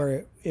 yeah,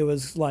 where it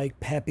was like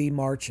peppy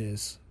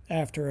marches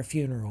after a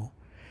funeral.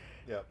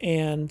 yeah,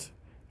 And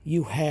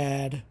you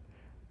had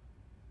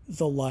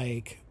the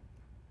like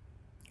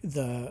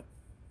the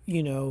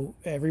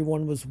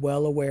everyone was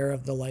well aware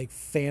of the like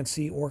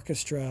fancy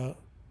orchestra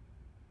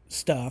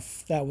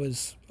stuff that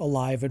was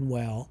alive and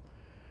well.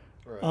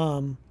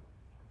 right,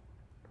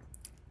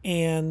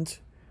 And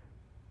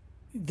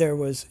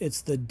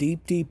it's the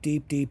deep, deep,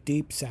 deep, deep,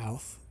 deep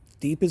south,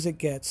 deep as it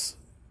gets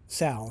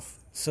south.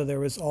 So there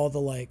was all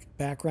the like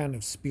background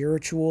of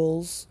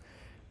spirituals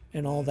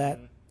and all that,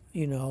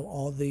 mm-hmm,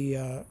 all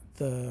the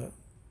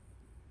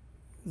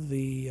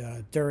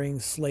during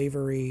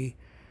slavery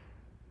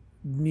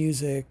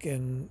music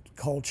and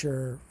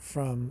culture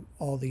from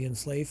all the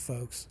enslaved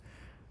folks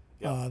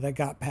yep, that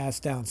got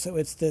passed down. So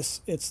it's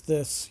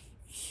this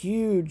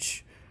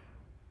huge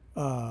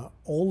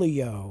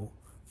oleo,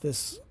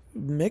 this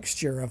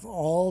mixture of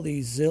all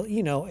these,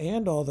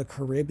 and all the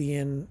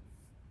Caribbean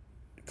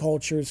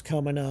cultures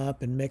coming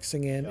up and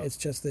mixing in. yep. It's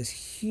just this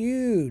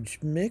huge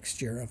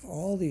mixture of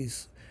all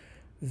these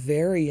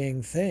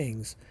varying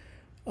things.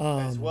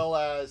 As well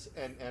as,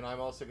 and I'm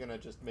also gonna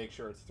just make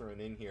sure it's thrown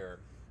in here,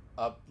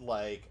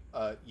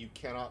 you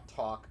cannot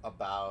talk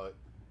about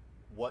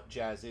what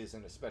jazz is,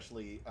 and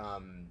especially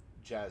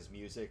jazz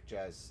music,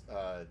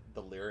 the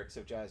lyrics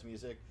of jazz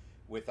music,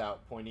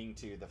 without pointing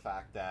to the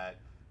fact that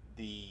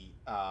the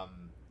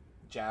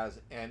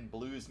jazz and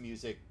blues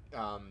music,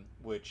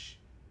 which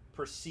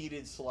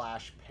preceded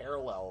 /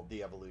 paralleled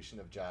the evolution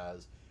of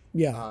jazz,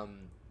 Yeah.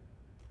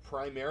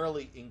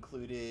 primarily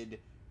included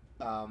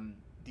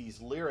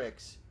these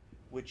lyrics,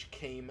 which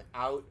came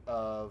out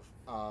of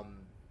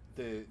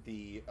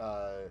the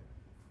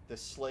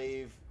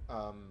slave,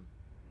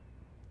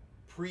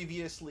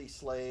 previously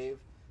slave,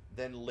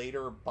 then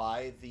later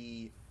by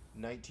the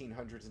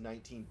 1900s and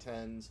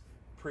 1910s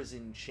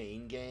prison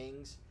chain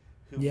gangs,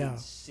 who Yeah. would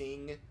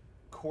sing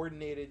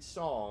coordinated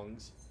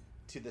songs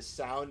to the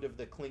sound of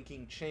the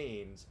clinking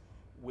chains,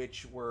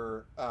 which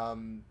were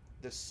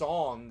the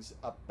songs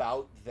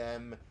about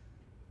them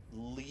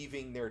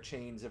leaving their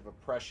chains of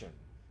oppression.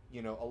 A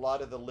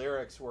lot of the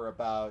lyrics were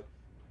about,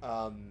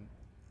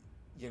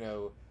 you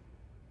know,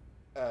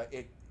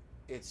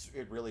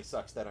 it really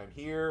sucks that I'm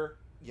here.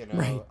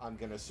 Right. I'm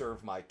gonna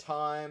serve my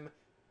time,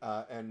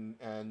 and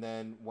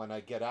then when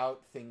I get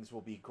out, things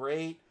will be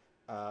great.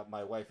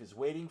 My wife is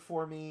waiting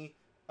for me.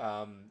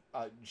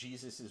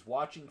 Jesus is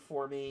watching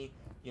for me.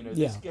 This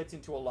Yeah. gets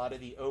into a lot of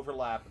the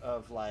overlap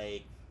of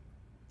like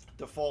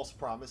the false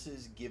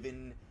promises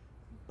given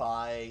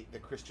by the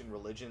Christian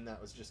religion that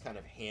was just kind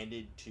of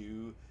handed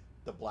to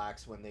the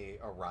blacks when they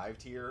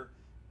arrived here,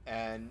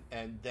 and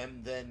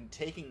them then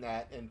taking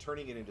that and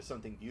turning it into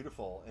something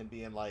beautiful and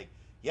being like,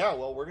 yeah,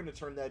 well, we're going to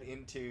turn that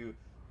into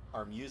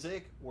our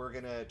music, we're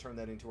going to turn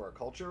that into our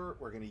culture,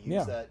 we're going to use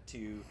Yeah. that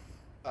to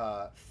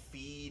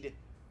feed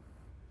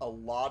a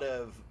lot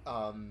of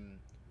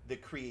the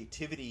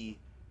creativity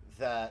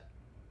that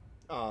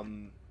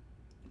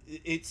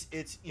it's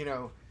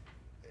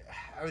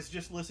I was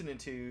just listening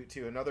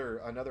to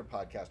another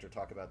podcaster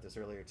talk about this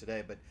earlier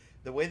today, but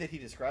the way that he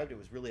described it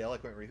was really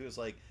eloquent, where he was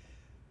like,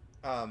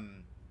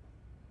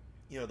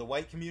 the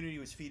white community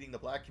was feeding the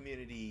black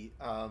community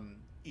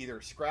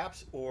either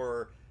scraps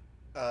or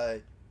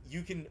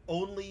you can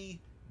only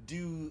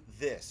do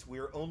this.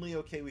 We're only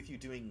okay with you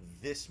doing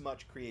this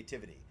much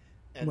creativity.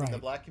 And then the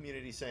Right. black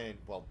community saying,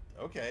 well,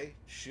 okay,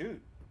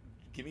 shoot,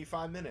 give me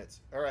 5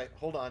 minutes. All right,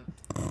 hold on.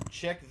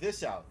 Check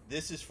this out.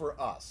 This is for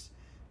us.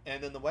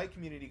 And then the white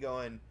community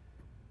going,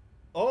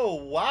 oh,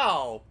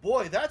 wow,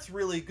 boy, that's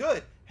really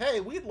good. Hey,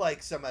 we'd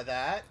like some of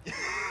that.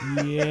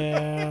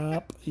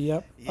 Yep.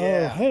 Yep. Oh,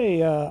 Yeah.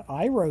 hey,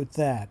 I wrote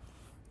that.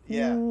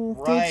 Yeah, Did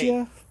right.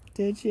 you?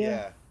 Did you?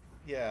 Yeah,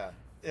 yeah.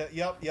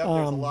 Yep.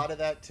 There's a lot of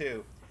that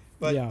too.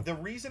 But Yeah. the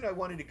reason I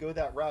wanted to go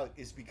that route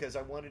is because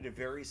I wanted to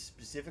very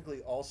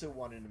specifically also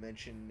wanted to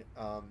mention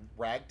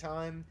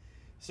ragtime.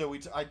 So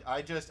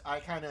I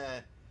kind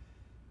of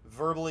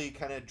verbally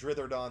kind of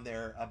drithered on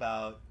there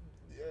about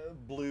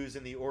blues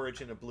and the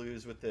origin of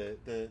blues with the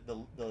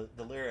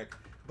lyric,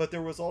 but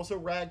there was also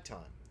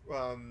ragtime,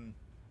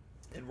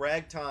 and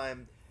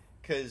ragtime,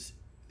 because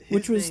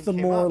which was name the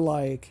came more up.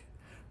 like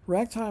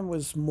ragtime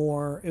was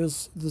more. It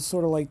was the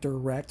sort of like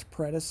direct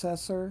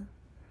predecessor,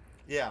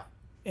 Yeah,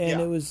 and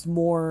yeah. it was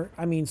more.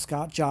 I mean,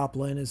 Scott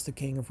Joplin is the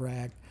king of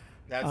rag,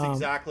 That's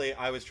exactly.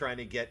 I was trying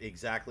to get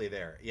exactly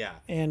there. Yeah,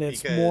 and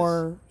it's because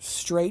more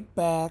straight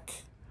back.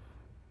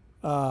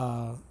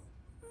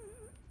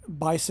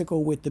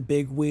 Bicycle with the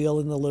big wheel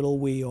and the little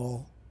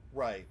wheel,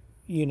 right.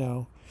 you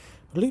know,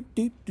 do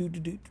do do do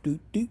do do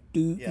do do,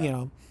 you Yeah.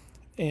 know,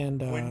 and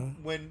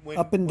When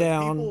up and when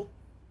down. people,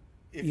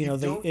 if You you know,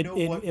 don't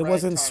know what it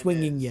wasn't ragtime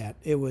swinging is, yet.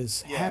 It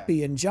was yeah,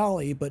 happy and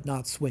jolly, but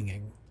not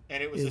swinging.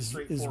 and it was a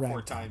straight Is 4/4 time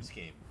ragtime?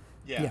 scheme.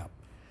 Yeah,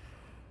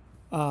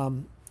 Yeah,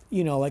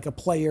 you know, like a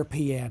player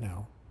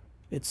piano.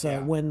 It's yeah,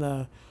 when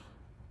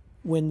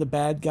the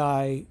bad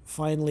guy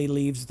finally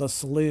leaves the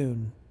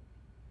saloon,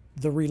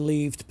 the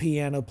relieved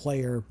piano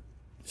player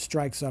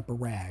strikes up a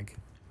rag.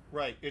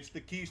 right. It's the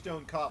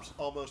Keystone Cops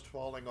almost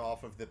falling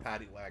off of the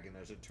paddy wagon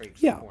as it takes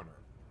the Yeah, corner.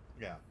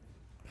 Yeah.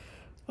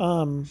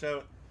 um,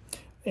 So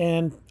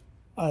and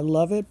I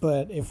love it.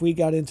 But if we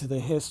got into the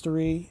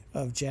history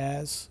of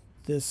jazz,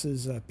 this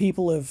is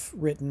people have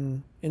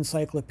written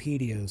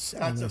encyclopedias on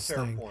that's a this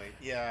fair thing. point.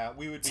 Yeah,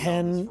 we would be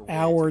on this for way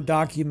 10-hour too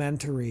long.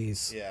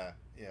 documentaries Yeah,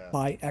 yeah.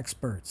 by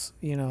experts,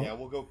 you know. Yeah,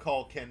 we'll go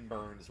call Ken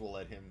Burns. We'll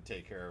let him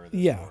take care of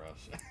this Yeah. for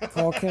us.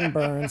 Call Ken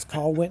Burns,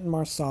 call Wynton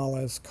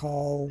Marsalis,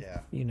 call,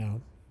 Yeah. you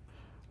know,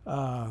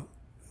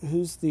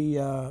 who's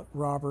the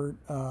Robert,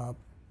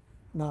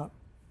 not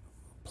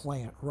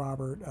Plant,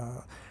 Robert,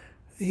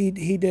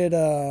 he did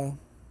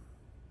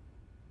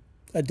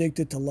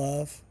Addicted to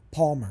Love,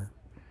 Palmer.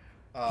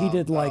 He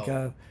did like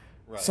right.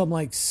 some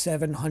like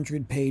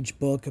 700-page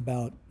book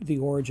about the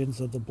origins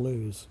of the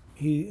blues.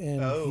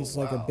 He's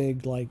like a wow.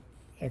 big like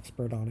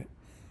expert on it.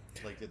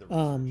 Like did the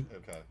research.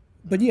 Okay.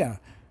 But yeah,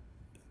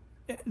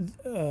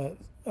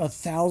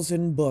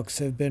 1,000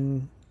 books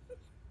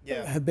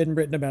Yeah. have been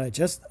written about it.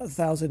 Just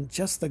 1,000,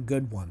 just the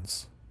good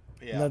ones,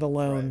 Yeah. let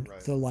alone right.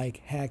 the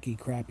like hacky,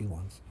 crappy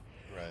ones.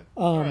 Right.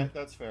 All right.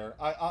 That's fair.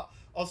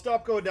 I'll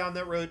stop going down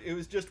that road. It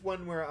was just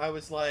one where I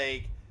was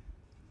like,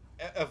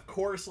 of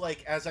course,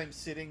 like as I'm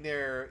sitting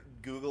there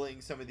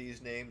Googling some of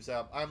these names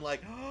up, I'm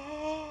like,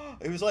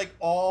 it was like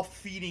all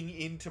feeding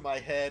into my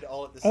head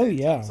all at the same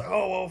time. It's like,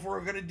 oh, well, if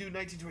we're gonna do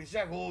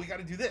 1927, well, we got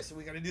to do this, and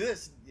we got to do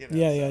this. You know,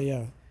 Yeah.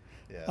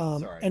 Yeah.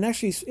 Sorry. And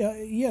actually,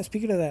 yeah.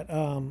 Speaking of that,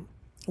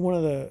 one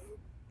of the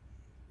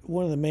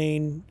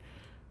main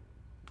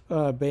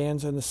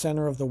bands in the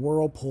center of the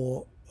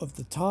whirlpool of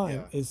the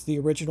time is the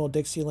original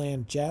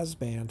Dixieland jazz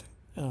band,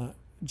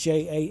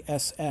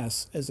 JASS,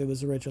 as it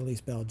was originally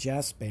spelled,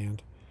 Jazz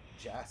Band.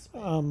 Jazz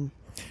Band.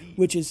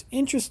 Which is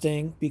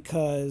interesting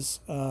because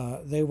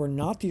they were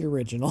not the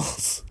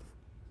originals.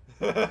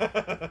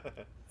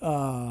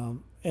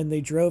 And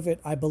they drove it,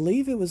 I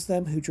believe it was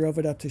them who drove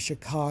it up to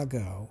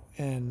Chicago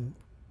and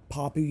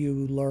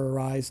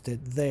popularized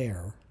it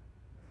there.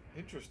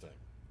 Interesting.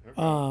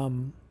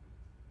 Okay.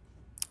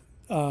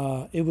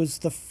 It was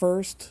the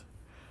first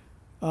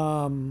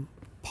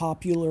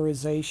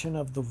popularization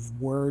of the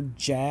word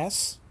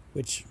jazz,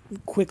 which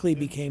quickly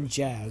became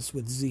jazz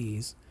with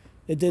Z's.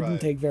 It didn't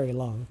take very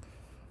long.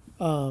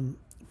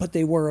 But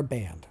they were a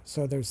band,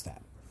 so there's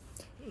that.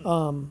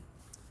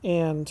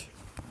 And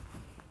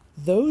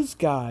those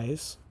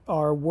guys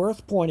are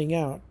worth pointing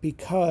out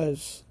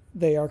because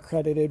they are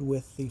credited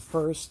with the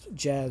first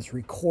jazz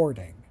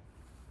recording.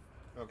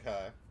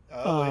 Okay.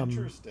 Oh,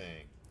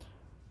 interesting.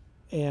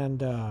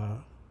 And I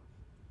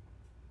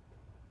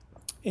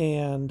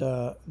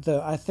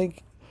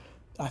think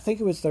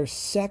it was their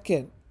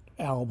second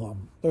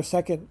album, their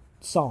second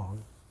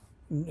song.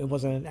 It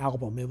wasn't an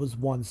album; it was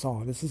one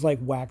song. This is like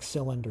Wax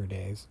Cylinder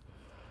days.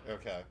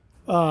 Okay.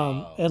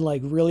 And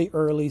like really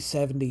early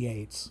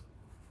 78s.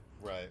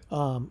 Right.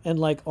 And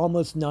like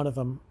almost none of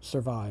them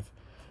survive.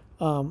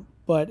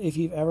 But if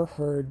you've ever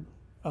heard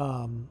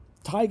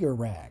Tiger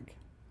Rag,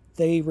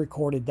 they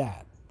recorded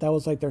that. That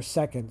was like their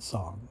second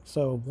song.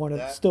 So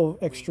still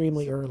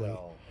extremely early.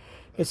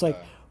 It's like,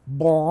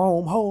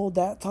 boom, hold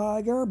that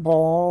tiger,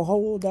 boom,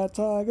 hold that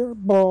tiger,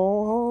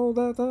 boom, hold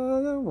that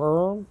tiger,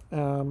 boom.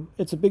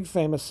 It's a big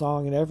famous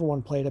song, and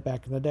everyone played it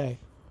back in the day.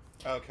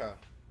 Okay.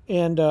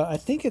 And I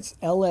think it's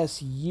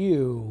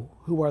LSU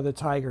who are the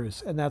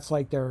Tigers, and that's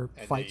like their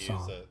fight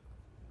song. Use it.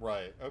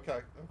 Right.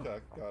 Okay.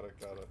 Got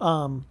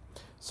it.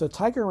 So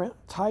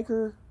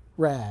Tiger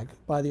Rag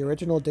by the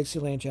original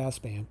Dixieland Jazz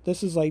Band.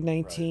 This is like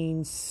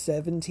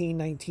 1917,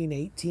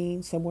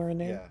 1918, somewhere in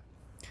there.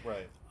 Yeah.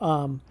 Right.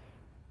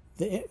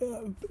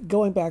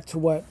 Going back to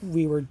what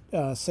we were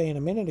saying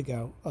a minute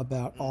ago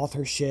about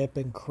authorship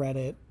and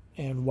credit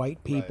and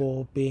white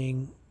people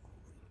being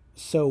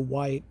so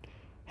white,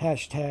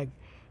 hashtag.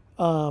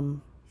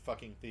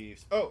 Fucking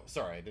thieves. Oh,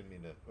 sorry, I didn't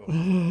mean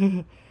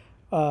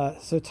to.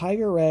 So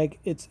Tiger Rag,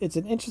 it's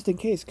an interesting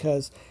case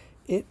because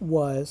it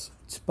was,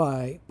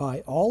 by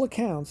all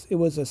accounts, it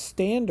was a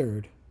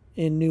standard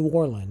in New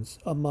Orleans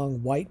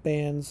among white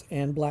bands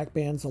and black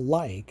bands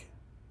alike.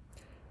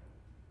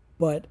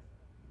 But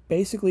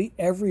basically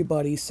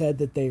everybody said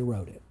that they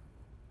wrote it.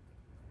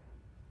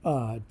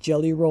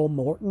 Jelly Roll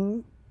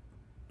Morton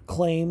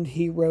claimed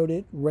he wrote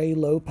it. Ray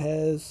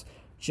Lopez,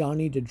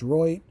 Johnny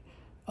DeDroit,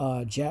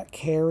 Jack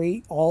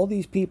Carey, all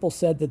these people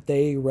said that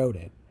they wrote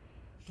it.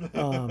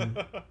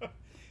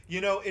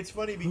 It's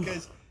funny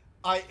because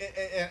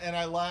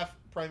I laugh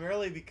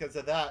primarily because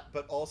of that,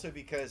 but also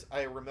because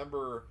I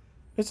remember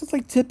it's just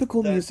like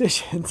typical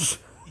musicians.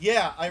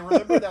 Yeah, I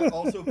remember that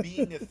also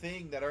being a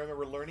thing that I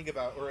remember learning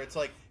about, where it's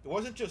like it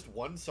wasn't just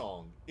one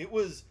song; it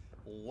was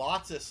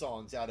lots of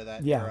songs out of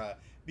that era,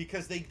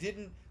 because they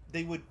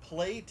would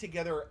play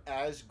together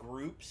as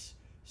groups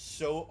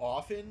so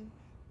often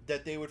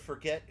that they would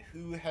forget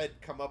who had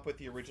come up with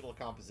the original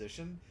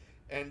composition,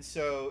 and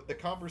so the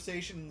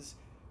conversations.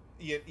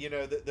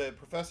 The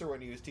professor,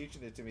 when he was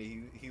teaching it to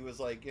me, he was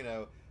like,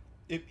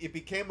 it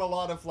became a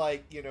lot of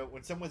like,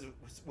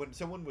 when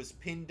someone was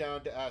pinned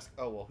down to ask,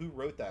 oh, well, who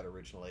wrote that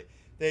originally?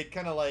 They'd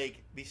kind of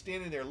like be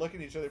standing there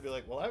looking at each other and be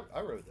like, well,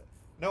 I wrote that.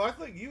 I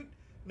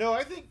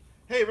think,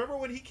 hey, remember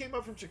when he came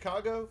up from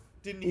Chicago?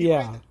 Didn't he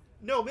write that?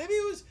 No, maybe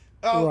it was,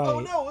 oh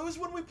no, it was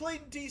when we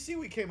played in DC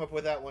we came up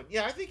with that one.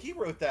 Yeah, I think he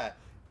wrote that.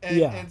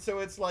 And so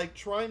it's like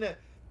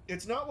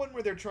it's not one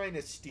where they're trying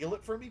to steal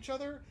it from each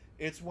other.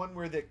 It's one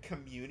where the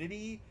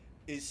community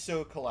is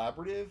so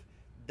collaborative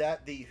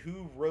that the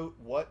who wrote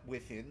what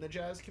within the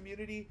jazz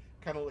community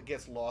kind of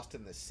gets lost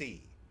in the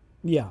sea.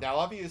 Yeah. Now,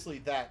 obviously,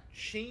 that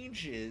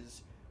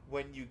changes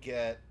when you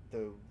get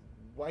the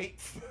white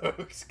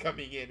folks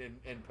coming in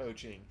and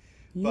poaching.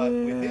 But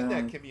within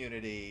that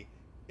community,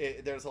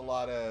 there's a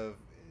lot of...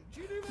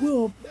 Do you do that?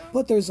 Well, no?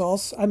 But there is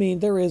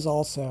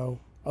also,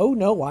 oh,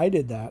 no, I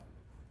did that.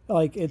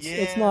 Like,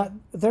 it's not...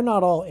 They're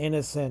not all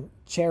innocent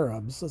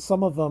cherubs.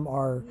 Some of them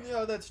are...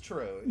 No, that's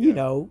true.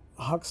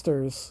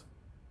 Hucksters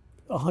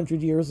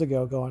 100 years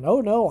ago going,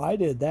 oh, no, I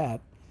did that.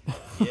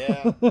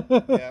 Yeah.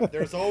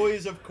 There's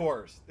always, of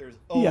course,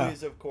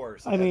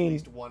 at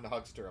least one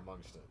huckster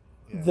amongst it.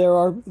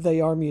 Yeah.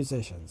 They are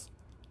musicians.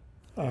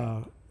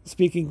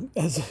 Speaking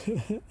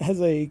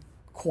as a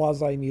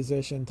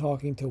quasi-musician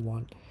talking to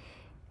one.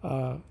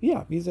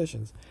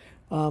 Musicians.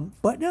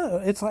 But no,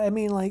 it's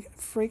like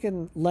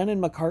freaking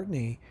Lennon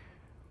McCartney,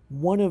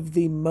 one of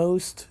the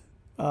most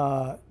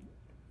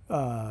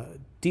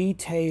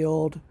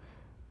detailed,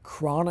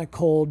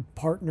 chronicled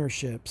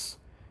partnerships.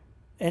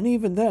 And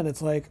even then,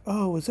 it's like,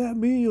 oh, was that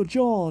me or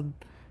John?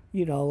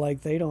 They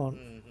don't.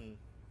 Mm-hmm.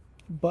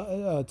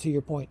 But to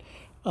your point,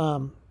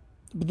 but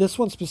this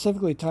one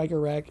specifically, Tiger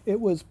Rag,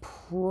 it was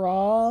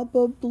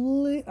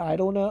probably, I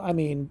don't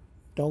know.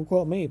 Don't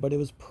quote me, but it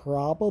was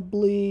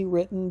probably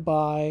written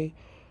by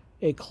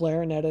a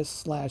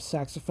clarinetist /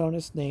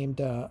 saxophonist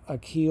named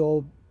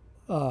Akil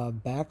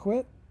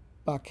Baquet.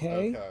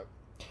 Okay.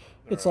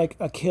 It's like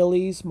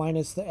Achilles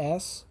minus the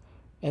S,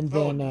 and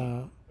then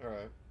all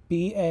right.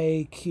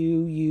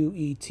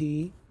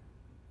 Baquet.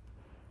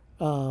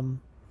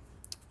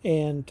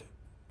 And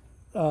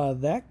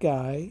that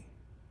guy,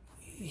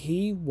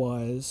 he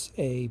was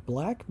a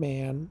black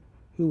man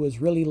who was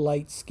really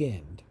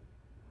light-skinned.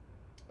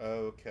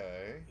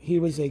 Okay. He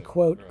was a,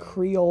 quote,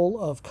 Creole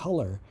of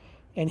color.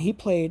 And he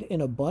played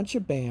in a bunch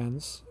of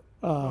bands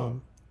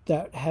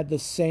that had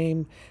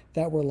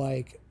that were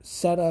like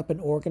set up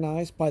and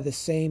organized by the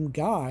same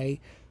guy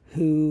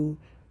who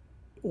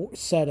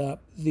set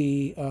up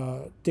the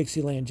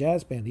Dixieland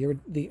Jazz Band,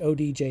 the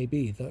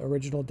ODJB, the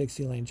original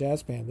Dixieland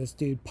Jazz Band, this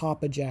dude,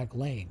 Papa Jack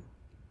Lane.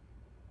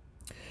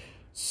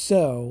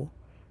 So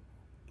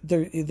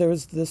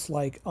there's this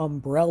like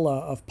umbrella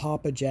of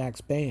Papa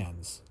Jack's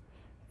bands.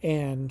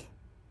 And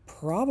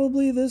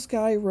probably this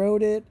guy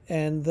wrote it,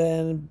 and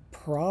then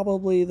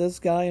probably this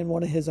guy in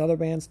one of his other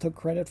bands took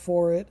credit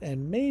for it,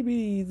 and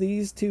maybe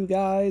these two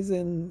guys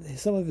in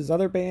some of his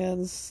other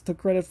bands took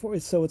credit for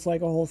it, so it's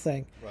like a whole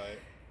thing. Right.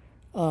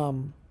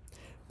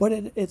 But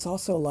it's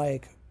also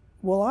like,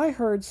 well, I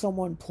heard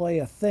someone play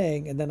a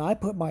thing, and then I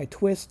put my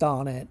twist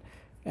on it,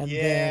 and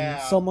then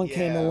someone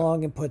came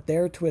along and put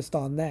their twist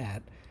on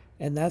that,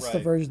 and that's the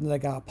version that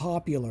got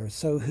popular.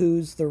 So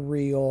who's the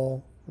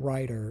real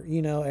writer?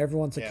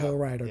 Everyone's a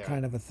co-writer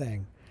kind of a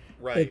thing.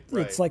 Right.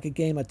 It's like a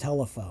game of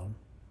telephone.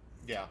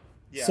 Yeah.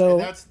 So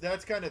and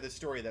that's kind of the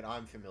story that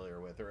I'm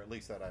familiar with, or at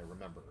least that I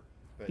remember.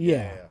 But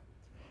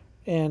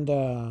And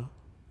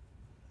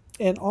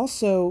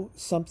also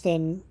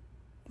something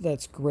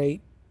that's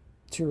great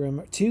to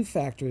remember. Two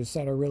factors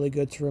that are really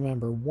good to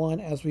remember. One,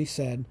 as we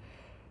said,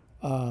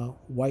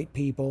 white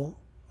people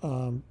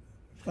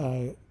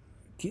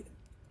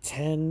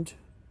tend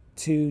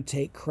to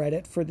take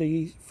credit for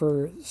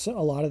a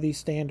lot of these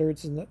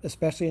standards, and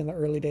especially in the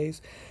early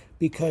days,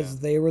 because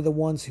they were the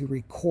ones who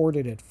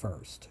recorded it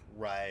first.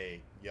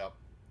 Right. Yep.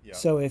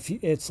 So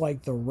it's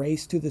like the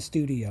race to the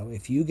studio.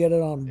 If you get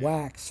it on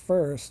wax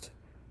first,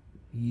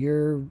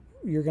 you're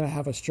going to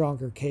have a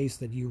stronger case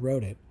that you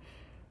wrote it.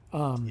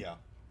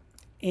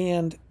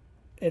 And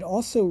it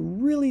also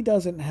really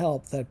doesn't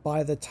help that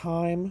by the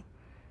time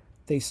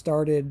they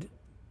started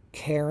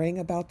caring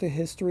about the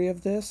history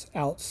of this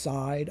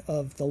outside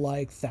of the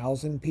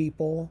 1,000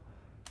 people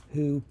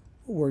who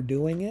were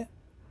doing it,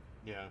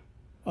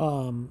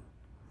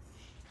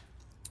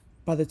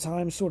 by the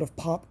time sort of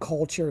pop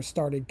culture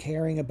started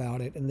caring about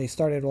it and they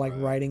started like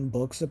writing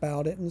books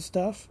about it and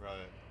stuff,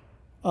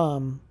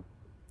 all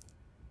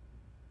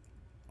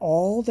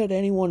that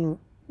anyone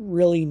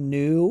really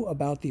knew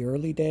about the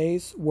early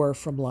days were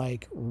from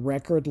like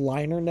record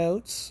liner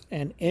notes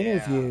and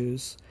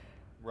interviews,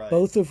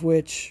 both of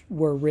which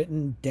were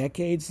written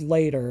decades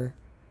later,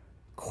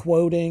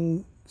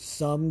 quoting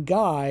some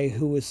guy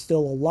who was still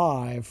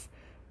alive,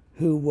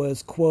 who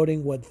was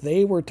quoting what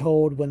they were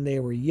told when they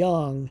were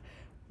young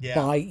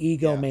by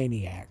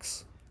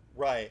egomaniacs.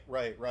 Right.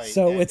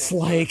 So it's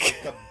like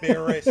the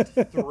barest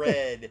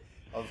thread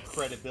of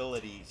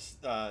credibility,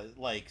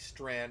 like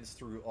strands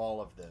through all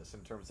of this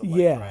in terms of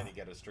like trying to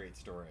get a straight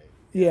story.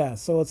 Yeah,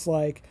 so it's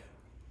like,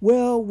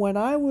 well, when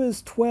I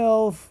was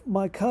 12,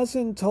 my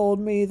cousin told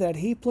me that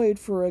he played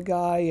for a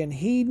guy and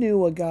he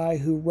knew a guy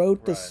who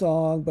wrote the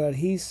song, but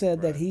he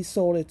said that he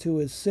sold it to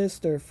his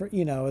sister for,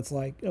 it's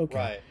like,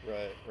 okay.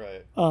 Right.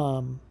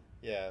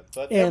 Yeah,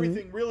 but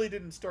everything really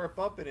didn't start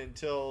bumping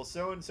until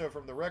so-and-so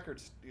from the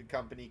record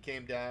company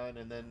came down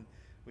and then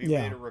we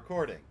made a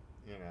recording,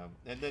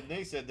 and then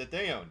they said that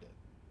they owned it.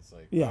 It's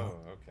like, oh,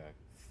 okay.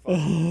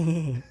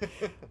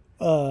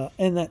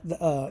 And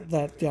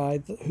that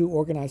guy who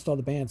organized all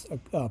the bands,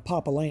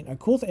 Papa Lane, a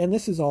cool thing, and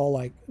this is all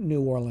like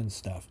New Orleans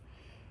stuff.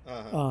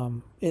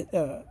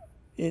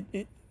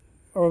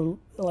 Or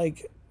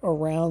like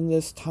around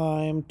this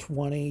time,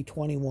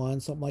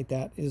 2021, something like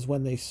that, is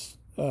when they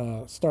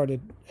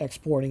started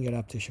exporting it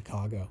up to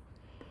Chicago,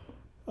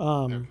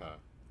 and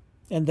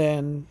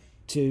then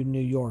to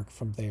New York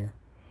from there.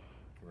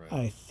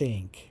 I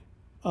think.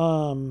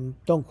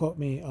 Don't quote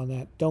me on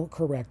that. Don't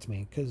correct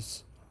me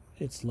because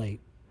it's late.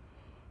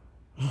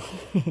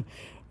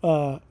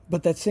 But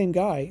that same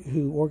guy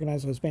who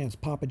organized those bands,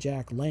 Papa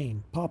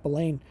Lane,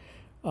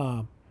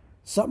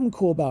 something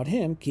cool about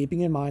him, keeping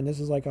in mind this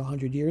is like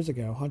 100 years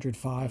ago,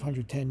 105,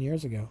 110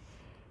 years ago.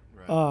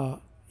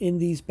 In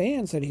these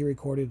bands that he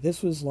recorded,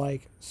 this was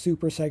like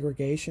super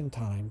segregation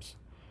times.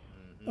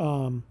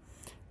 And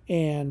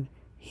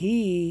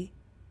he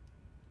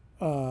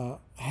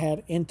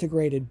had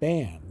integrated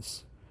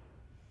bands.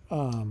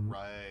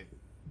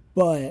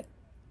 But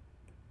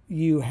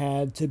you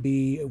had to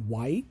be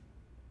white.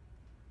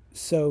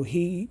 So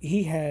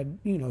he had,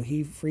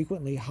 he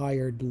frequently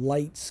hired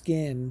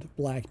light-skinned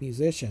black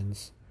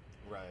musicians.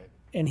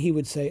 And he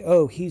would say,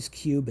 oh, he's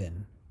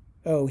Cuban.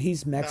 Oh,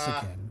 he's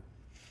Mexican.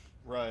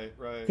 Right.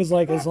 Because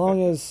like as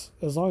long as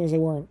they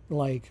weren't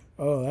like,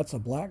 oh, that's a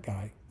black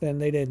guy, then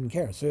they didn't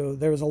care. So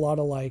there was a lot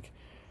of like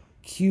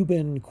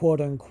Cuban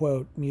quote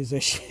unquote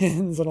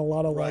musicians and a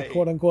lot of like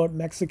quote unquote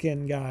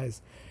Mexican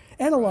guys,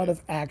 and a lot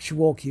of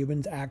actual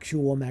Cubans,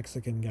 actual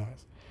Mexican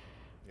guys.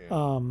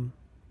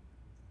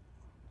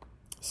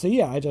 So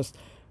yeah,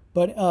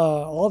 but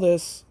all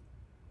this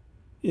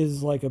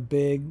is like a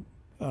big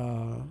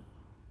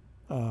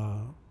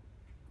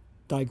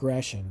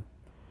digression.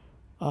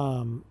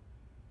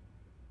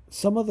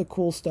 Some of the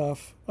cool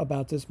stuff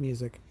about this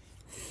music.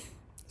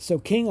 So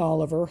King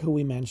Oliver, who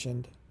we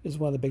mentioned, is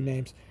one of the big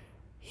names.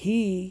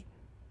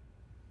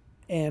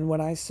 And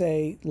when I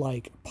say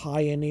like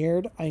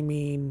pioneered, I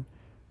mean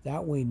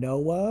that we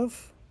know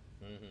of.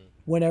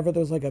 Whenever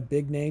there's like a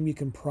big name, you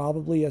can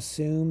probably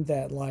assume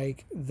that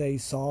like they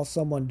saw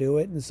someone do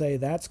it and say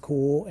that's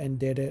cool and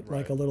did it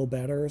like a little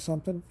better or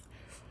something.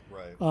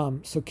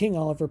 So King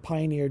Oliver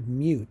pioneered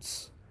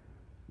mutes.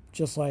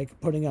 Just like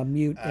putting a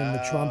mute in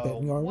the trumpet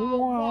and going,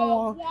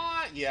 wah,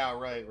 wah. Yeah,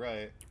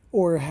 right.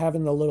 Or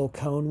having the little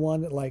cone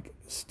one that like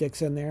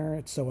sticks in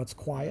there so it's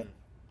quiet.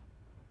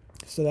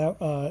 So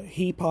that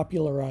he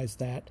popularized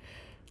that.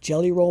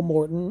 Jelly Roll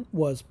Morton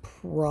was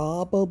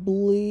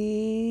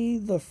probably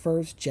the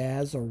first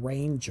jazz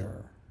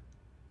arranger.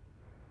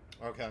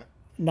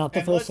 Not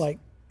the first like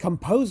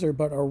composer,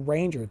 but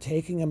arranger,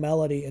 taking a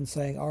melody and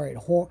saying, all right,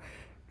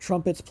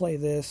 trumpets play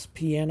this,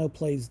 piano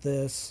plays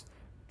this,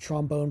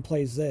 trombone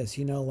plays this,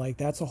 like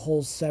that's a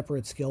whole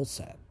separate skill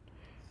set.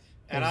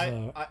 And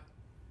I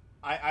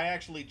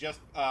actually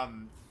just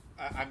I'm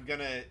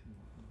gonna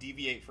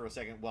deviate for a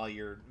second while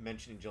you're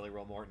mentioning Jelly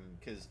Roll Morton,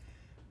 because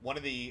one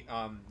of the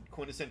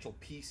quintessential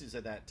pieces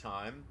of that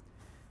time,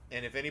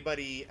 and if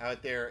anybody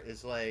out there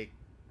is like,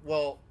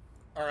 well,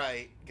 all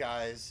right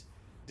guys,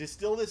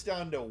 distill this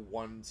down to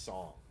one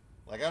song,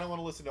 like I don't want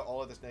to listen to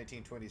all of this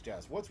 1920s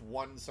jazz, what's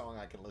one song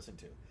I can listen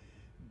to?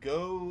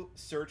 Go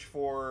search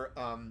for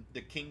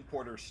the King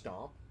Porter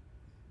Stomp.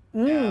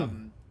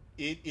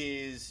 It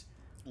is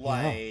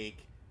like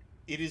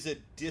it is a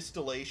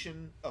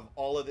distillation of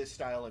all of this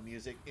style of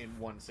music in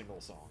one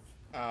single song.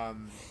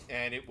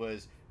 And it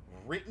was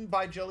written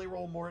by Jelly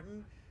Roll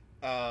Morton,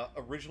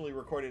 originally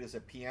recorded as a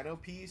piano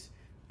piece,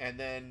 and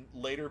then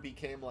later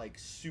became like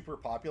super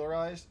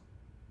popularized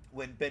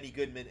when Benny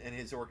Goodman and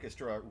his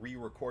orchestra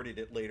re-recorded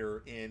it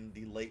later in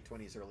the late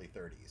 20s, early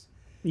 30s.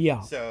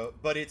 Yeah. So,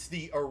 but it's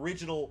the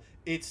original,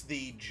 it's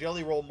the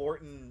Jelly Roll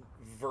Morton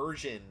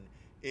version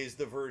is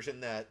the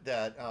version that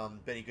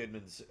Benny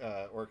Goodman's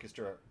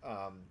orchestra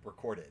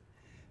recorded.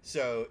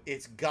 So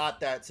it's got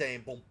that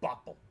same boom ba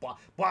boom ba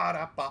ba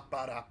da ba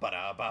ba da ba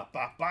da ba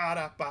ba ba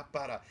da ba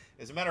ba da.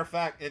 As a matter of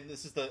fact, and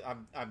this is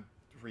I'm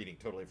reading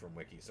totally from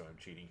Wiki, so I'm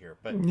cheating here,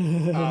 but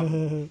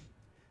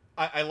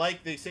I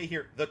like, they say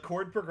here, the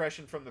chord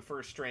progression from the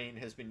first strain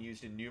has been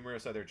used in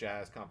numerous other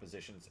jazz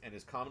compositions and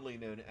is commonly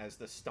known as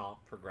the stomp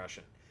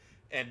progression.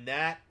 And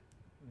that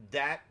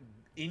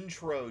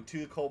intro to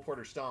the Cole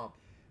Porter stomp,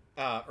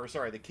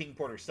 the King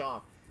Porter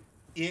stomp,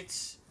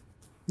 it's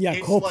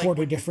Cole like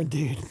Porter, different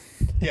dude.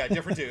 Yeah,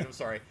 different dude. I'm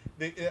sorry.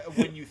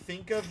 When you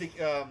think of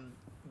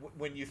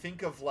when you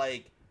think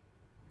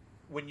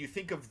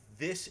of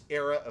this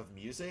era of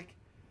music,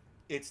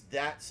 it's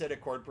that set of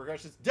chord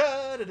progressions.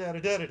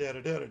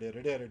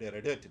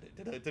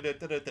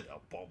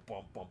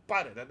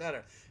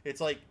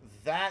 It's like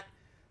that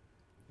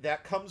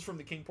comes from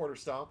the King Porter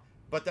stomp,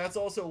 but that's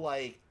also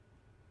like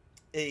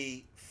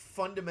a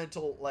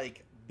fundamental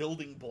like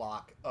building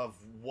block of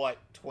what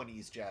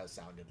 20s jazz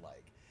sounded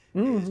like.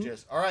 It's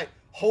just, all right,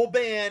 whole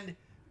band,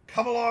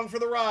 come along for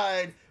the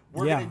ride.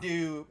 We're going to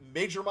do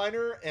major,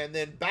 minor, and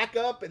then back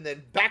up, and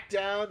then back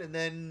down, and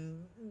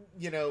then,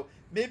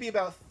 maybe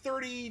about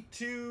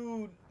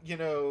 32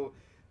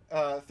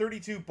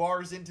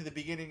 bars into the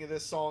beginning of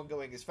this song,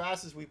 going as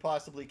fast as we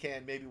possibly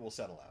can. Maybe we'll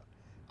settle out.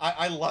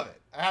 I love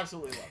it. I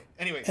absolutely love it.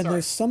 Anyway, and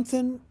there's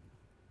something,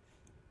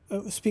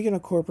 speaking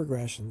of chord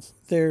progressions,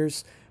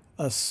 there's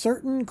a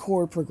certain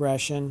chord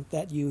progression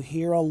that you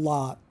hear a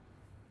lot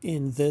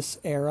in this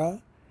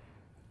era,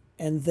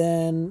 and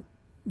then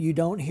you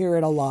don't hear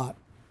it a lot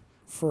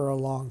for a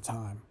long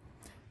time.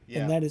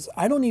 And that is,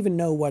 I don't even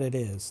know what it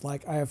is.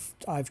 Like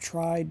I've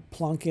tried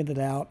plunking it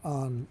out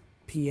on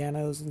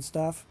pianos and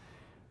stuff,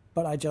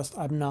 but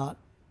I'm not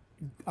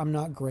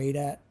great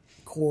at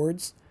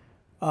chords.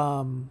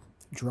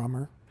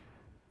 Drummer.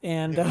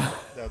 And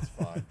that's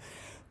fine.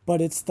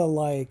 But it's the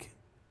like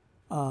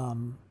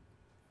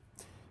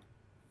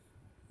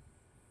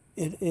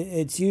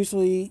it's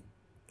usually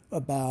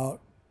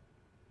about,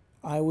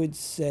 I would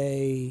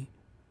say,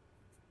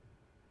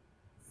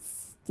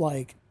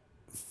 like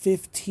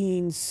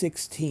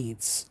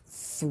 15/16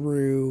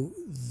 through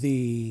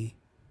the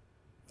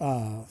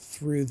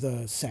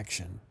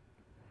section.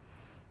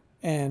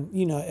 And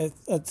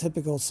a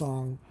typical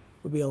song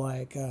would be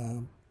like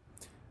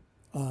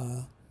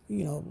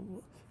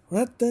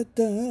but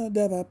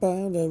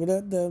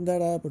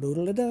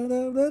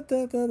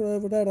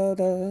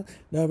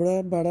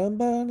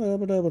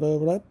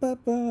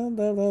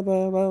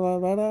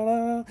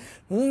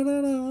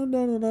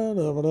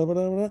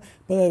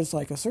it's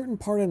like a certain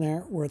part in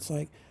there where it's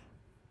like,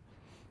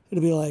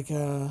 it'll be like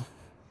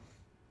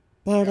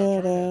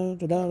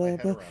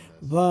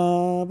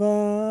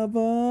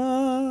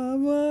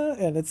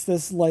and it's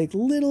this like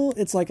little,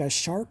 it's like a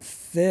sharp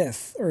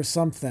fifth or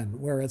something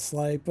where it's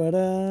like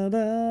oh,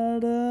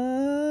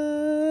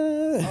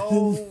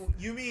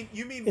 you mean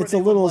where it's a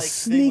little like,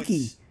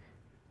 sneaky.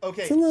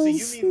 Okay, it's a little so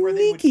you mean where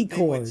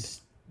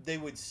they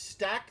would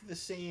stack the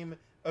same.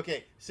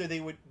 Okay, so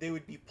they would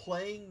be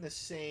playing the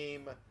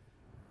same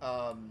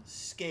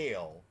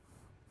scale.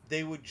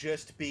 They would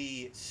just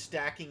be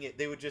stacking it.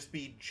 They would just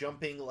be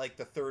jumping like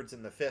the thirds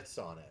and the fifths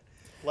on it.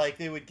 Like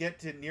they would get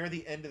to near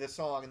the end of the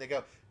song and they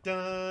go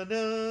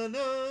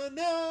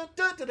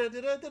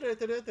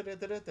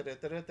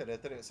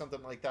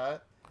something like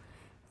that.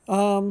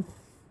 No,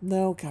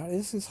 God,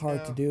 this is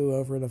hard to do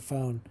over the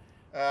phone.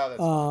 Oh, that's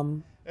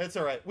fine. It's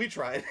all right. We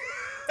tried.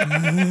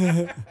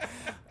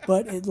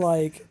 But it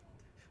like,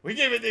 we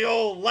gave it the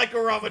old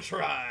Like-O-Rama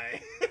try.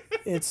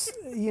 It's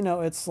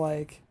it's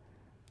like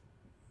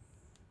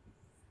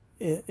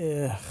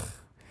it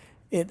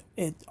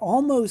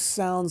almost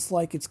sounds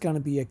like it's going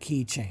to be a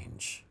key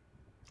change.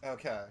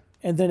 Okay.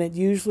 And then it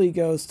usually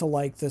goes to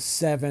like the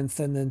seventh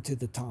and then to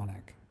the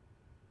tonic.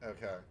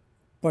 Okay.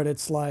 But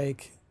it's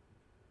like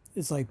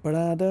ba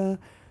da da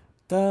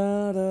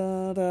da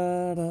da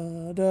da da da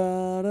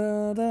da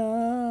da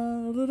da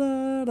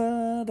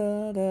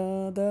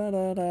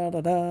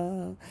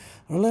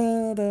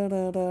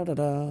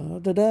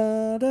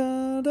da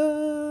da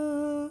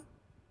da.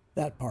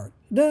 That part.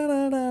 Da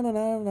da da da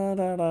da da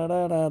da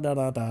da da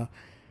da da.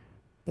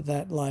 But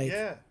that like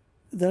da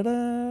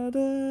da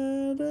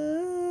da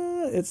da.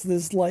 It's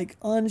this like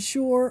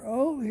unsure.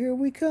 Oh, here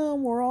we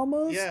come. We're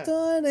almost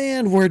done,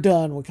 and we're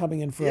done. We're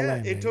coming in for a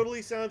landing. It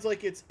totally sounds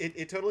like it's.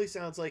 It totally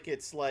sounds like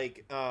it's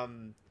like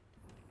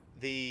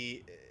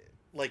the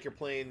like you're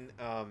playing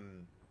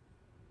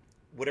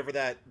whatever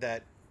that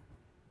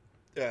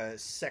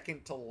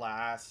second to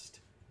last.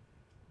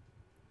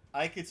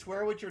 I could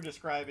swear what you're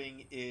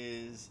describing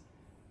is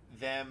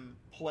them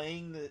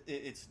playing the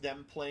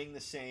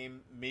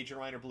same major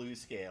minor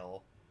blues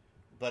scale,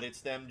 but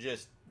it's them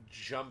just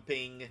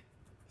jumping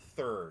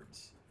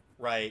thirds,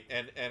 right?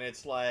 And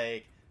it's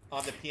like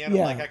on the piano,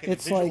 like I can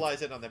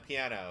visualize it on the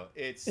piano.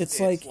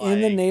 It's like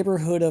in the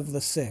neighborhood of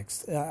the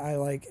sixth.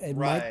 It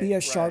might be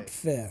a sharp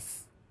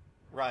fifth.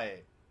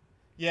 Right.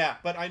 Yeah,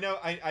 but I know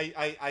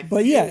I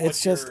But feel yeah, what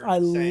it's just you're I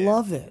saying.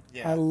 love it. I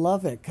Yeah.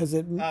 love it because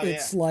Oh yeah.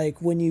 it's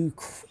like when you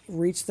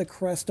reach the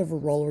crest of a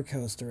roller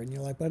coaster and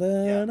you're like,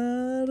 Yeah. Yeah.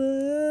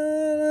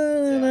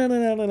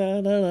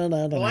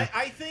 Well,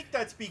 I think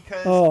that's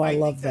because oh, I I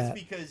think love that's that.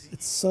 because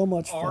It's so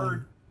much our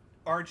fun.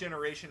 our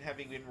generation,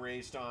 having been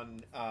raised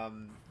on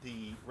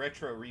the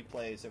retro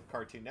replays of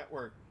Cartoon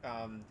Network,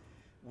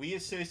 we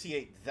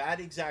associate that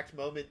exact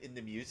moment in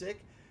the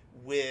music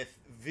with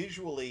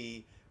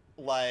visually,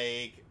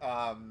 like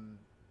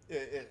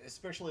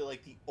especially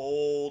like the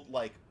old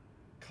like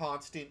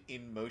constant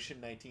in motion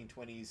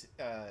 1920s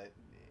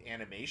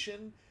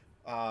animation.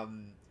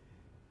 Um,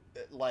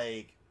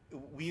 like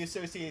we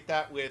associate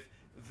that with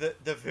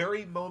the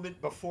very moment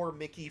before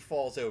Mickey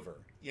falls over,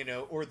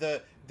 or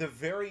the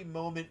very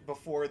moment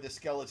before the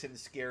skeleton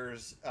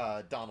scares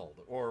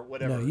Donald or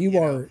No,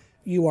 whatever,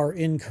 you are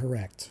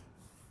incorrect.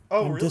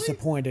 Oh, I'm really?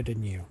 disappointed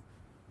in you.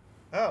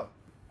 Oh,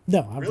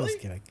 No, I'm just really?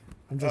 kidding.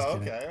 I'm just Oh,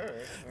 kidding. okay. All right. All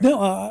right.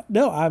 No,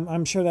 no,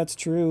 I'm sure that's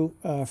true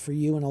for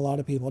you and a lot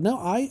of people. No,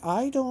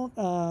 I don't.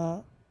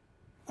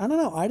 I don't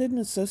know. I didn't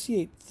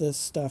associate this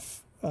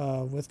stuff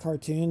with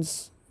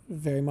cartoons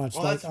very much.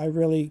 Well, Like that's I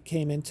really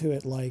came into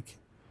it like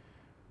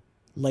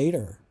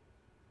later.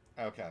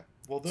 okay.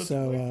 Well, that's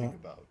So what I think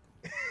about.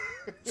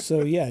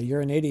 so yeah,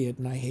 you're an idiot,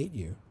 and I hate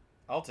you.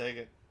 I'll take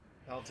it.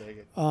 I'll take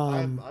it.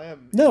 I am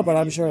an No, but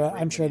I'm idiot in sure a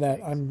I'm great sure many that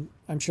things.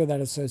 I'm sure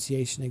that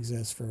association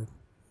exists for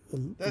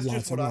That's just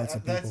lots what and lots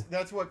of people.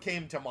 that's what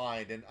came to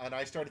mind, and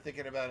I started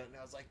thinking about it, and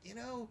I was like,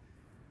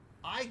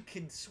 I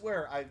can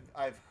swear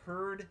I've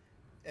heard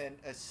and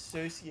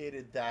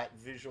associated that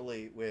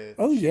visually with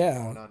Oh shit yeah,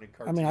 going on in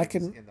I mean I cartoons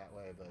can in that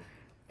way. But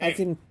I anyway,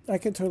 can I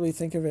can totally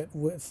think of it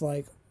with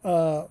like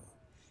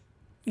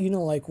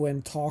like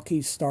when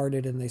talkies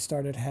started and they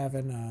started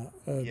having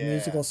a yeah,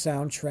 musical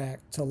soundtrack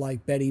to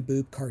like Betty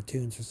Boop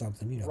cartoons or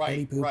something.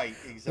 Betty Boop right,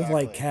 with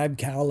like exactly, Cab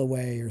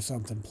Calloway or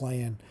something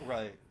playing.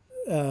 right,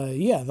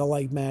 Yeah, the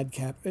like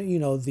Madcap.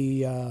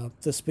 The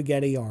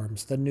spaghetti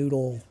arms, the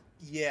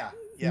yeah,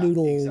 yeah,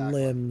 noodle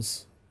exactly,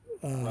 limbs.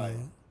 right.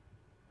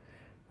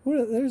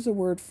 There's a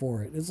word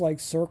for it. It's like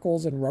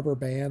circles and rubber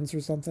bands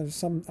or something.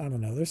 I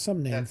don't know. There's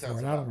some name That for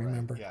sounds it. I don't about right.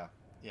 remember. Yeah,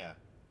 yeah.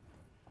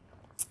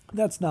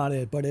 That's not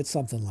it, but it's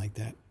something like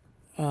that.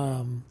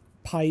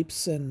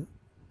 Pipes and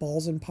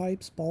balls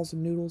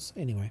and noodles.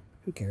 Anyway,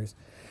 who cares?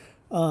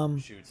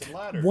 Shoots and One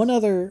ladders,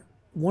 other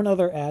one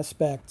other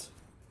aspect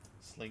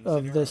slings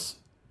and of this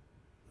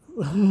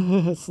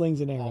arrows.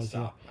 slings and I'll arrows.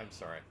 Yeah. stop. I'm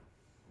sorry.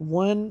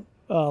 One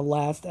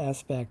last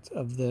aspect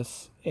of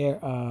this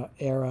era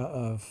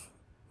of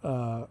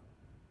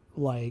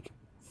like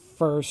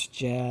first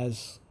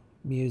jazz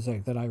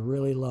music that I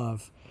really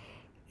love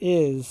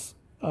is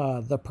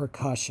the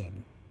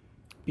percussion,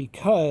 Oh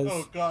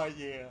because God,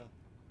 yeah.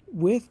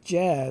 with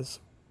jazz,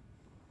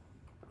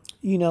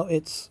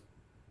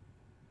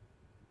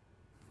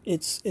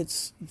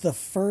 it's the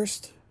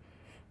first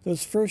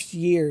those first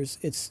years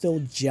it's still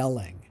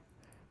gelling.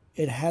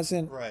 It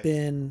hasn't Right.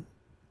 been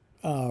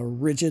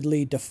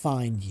rigidly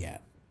defined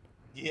yet.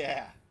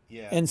 Yeah,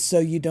 yeah. And so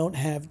you don't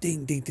have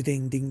ding ding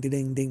ding ding ding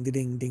ding ding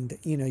ding ding ding.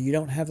 You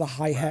don't have the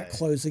hi hat Right,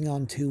 closing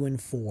on 2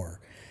 and 4.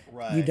 You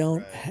right,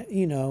 don't. right.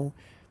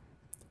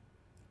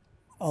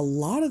 A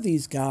lot of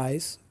these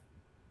guys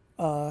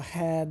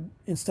had,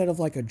 instead of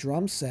like a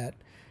drum set,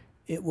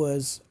 it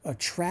was a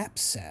trap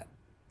set,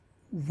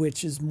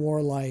 which is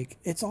more like,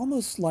 it's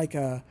almost like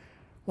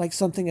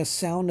something a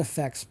sound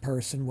effects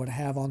person would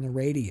have on the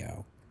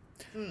radio.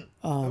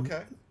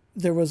 Okay.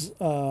 There was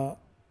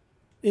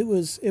it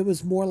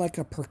was more like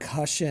a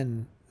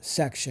percussion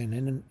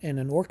section in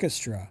an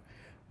orchestra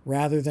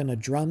rather than a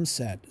drum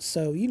set.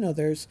 So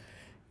there's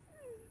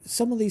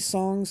some of these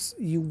songs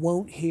you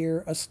won't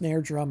hear a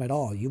snare drum at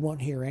all. You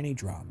won't hear any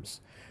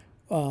drums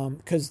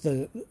because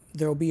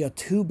there'll be a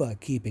tuba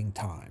keeping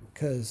time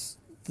because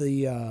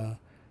the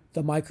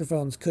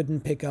microphones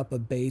couldn't pick up a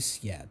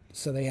bass yet,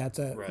 so they had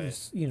to Right,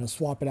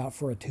 swap it out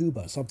for a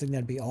tuba, something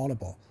that'd be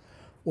audible,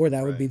 or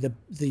that would be right.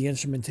 the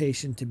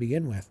instrumentation to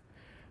begin with.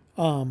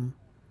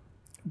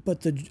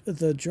 But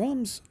the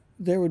drums,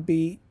 there would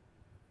be,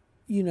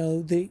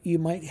 you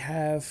might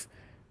have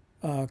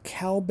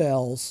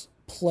cowbells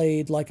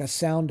played like a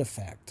sound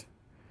effect,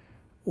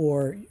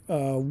 or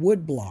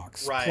wood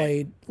blocks Right,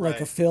 played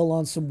like a right, fill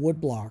on some wood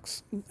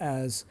blocks,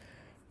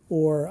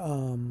 or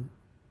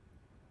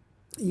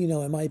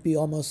it might be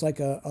almost like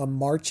a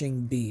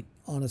marching beat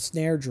on a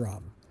snare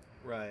drum.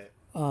 right.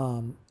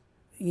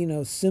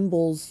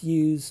 Cymbals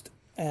used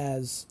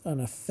as an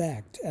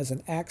effect, as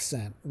an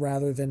accent,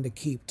 rather than to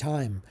keep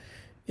time.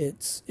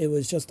 It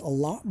was just a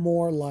lot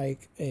more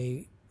like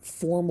a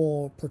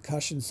formal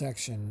percussion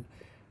section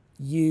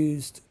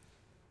used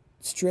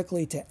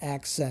strictly to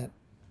accent,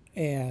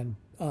 and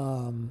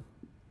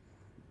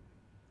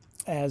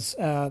as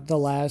the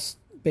last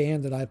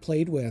band that I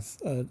played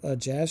with, a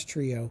jazz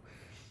trio,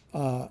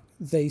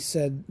 they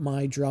said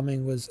my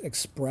drumming was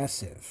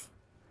expressive.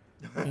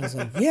 And I was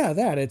like, yeah,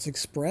 it's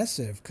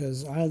expressive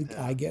because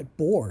I get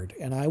bored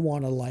and I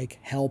want to like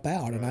help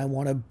out and I Right.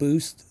 want to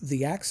boost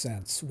the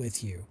accents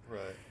with you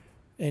Right.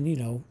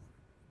 and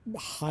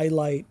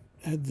highlight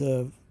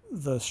the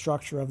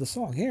structure of the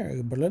song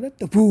here,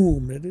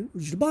 boom,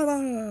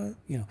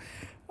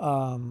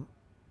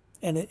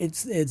 and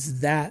it's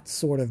that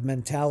sort of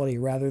mentality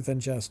rather than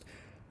just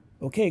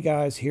okay,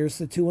 guys, here's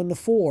the 2 and the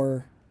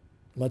 4.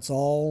 Right. Let's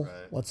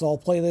all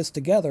play this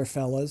together,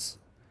 fellas.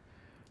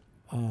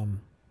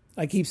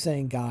 I keep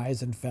saying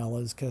guys and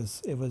fellas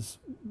because it was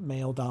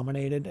male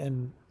dominated,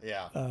 and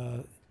Yeah.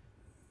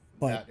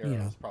 but That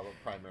era was probably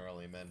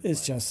primarily men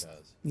it's playing just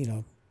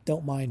guys.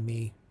 don't mind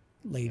me,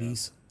 Yeah.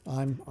 ladies.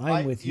 I'm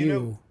with You know,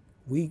 you.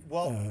 We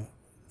well,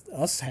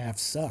 us half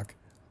suck.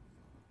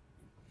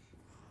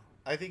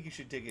 I think you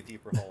should dig a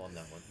deeper hole on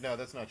that one. No,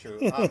 that's not true.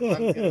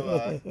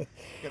 I'm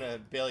gonna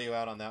bail you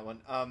out on that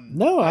one.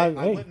 No, I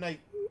hey, went and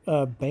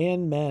I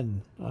ban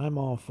men. I'm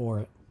all for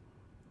it.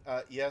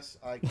 yes,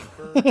 I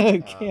concur.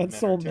 Men are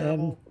Cancel men.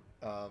 terrible.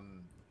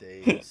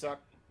 They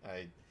suck.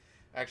 I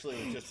actually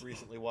was just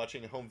recently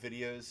watching home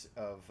videos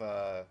of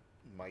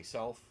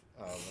myself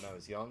when I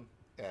was young,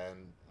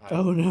 and I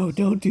Oh no, was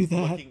don't do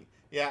that. looking.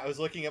 Yeah, I was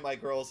looking at my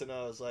girls, and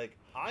I was like,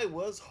 I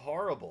was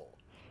horrible,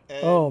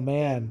 Oh and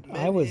man,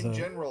 men in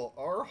general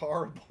are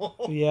horrible.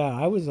 yeah,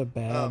 um, I was a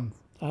bad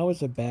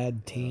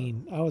yeah,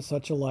 teen. I was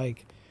such a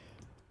like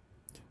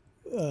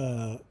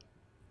uh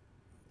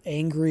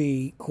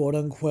angry quote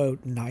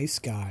unquote nice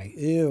guy.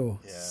 Ew.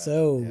 yeah,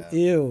 So yeah,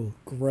 ew.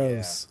 yeah.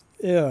 Gross.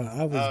 Ew,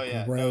 I was Oh yeah,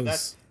 no,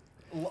 gross.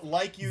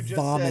 like you just said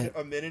Vomit.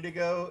 a minute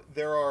ago.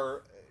 There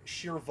are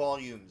sheer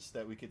volumes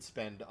that we could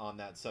spend on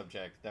that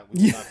subject that we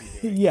will Yeah, not be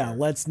doing yeah, here.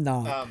 let's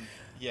not.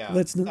 Yeah.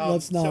 Let's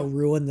not So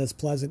ruin this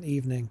pleasant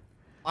evening.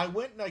 I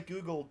went and I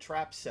googled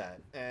trap set,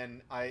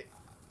 and I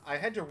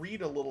had to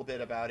read a little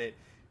bit about it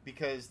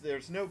because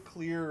there's no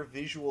clear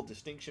visual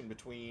distinction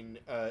between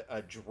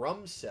a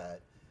drum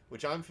set,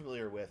 which I'm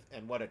familiar with,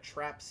 and what a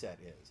trap set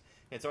is.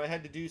 And so I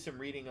had to do some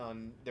reading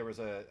on. There was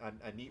a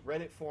neat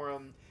Reddit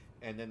forum,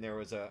 and then there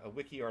was a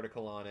wiki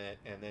article on it,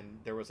 and then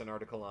there was an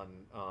article on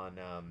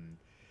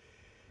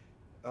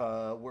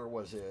where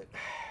was it?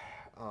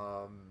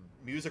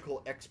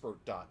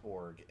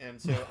 musicalexpert.org.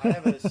 And so I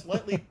have a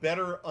slightly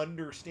better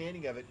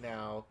understanding of it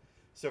now.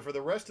 So for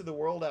the rest of the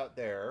world out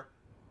there,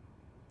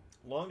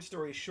 long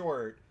story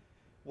short,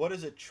 what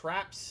is a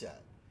trap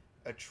set?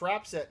 A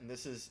trap set, and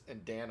this is,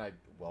 and Dan, I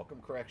welcome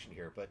correction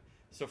here, but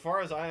so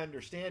far as I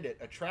understand it,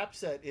 a trap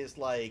set is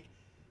like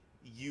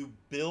you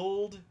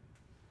build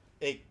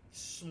a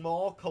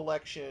small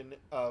collection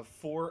of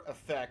for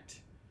effect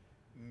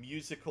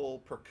musical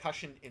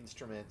percussion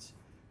instruments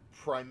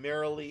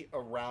primarily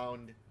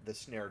around the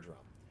snare drum.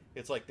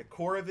 It's like the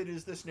core of it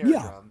is the snare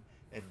Yeah. drum,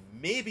 and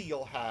maybe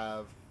you'll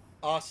have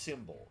a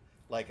cymbal,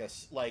 like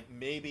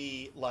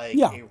maybe like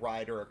Yeah. a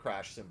ride or a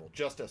crash cymbal,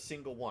 just a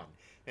single one,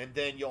 and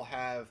then you'll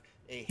have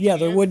a Yeah,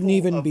 there wouldn't handful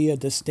even of be a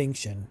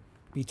distinction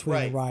between a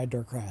right, ride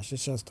or crash.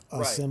 It's just a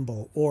right,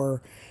 symbol.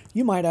 Or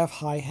you might have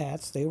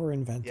hi-hats. They were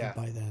invented yeah,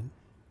 by then.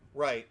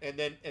 right, and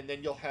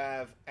then you'll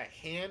have a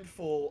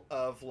handful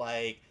of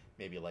like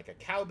maybe like a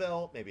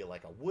cowbell, maybe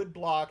like a wood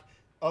block,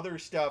 other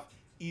stuff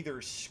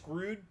either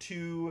screwed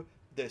to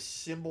the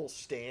cymbal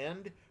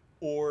stand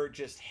or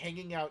just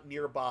hanging out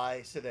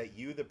nearby so that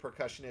you, the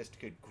percussionist,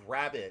 could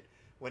grab it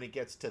when it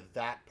gets to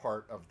that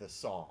part of the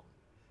song.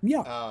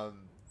 Yeah.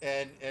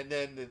 And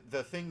then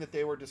the thing that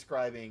they were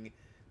describing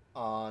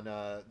on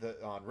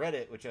on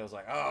Reddit, which I was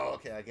like, oh,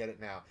 okay, I get it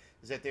now,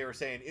 is that they were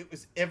saying it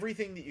was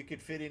everything that you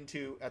could fit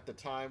into at the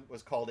time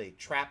was called a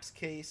traps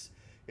case.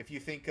 If you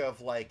think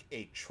of like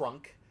a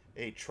trunk,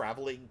 a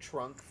traveling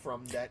trunk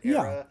from that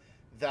Yeah. era,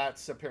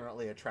 that's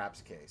apparently a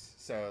traps case.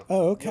 So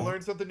Oh, you okay.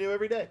 learn something new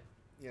every day.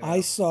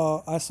 I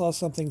saw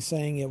something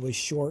saying it was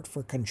short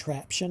for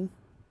contraption,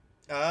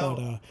 but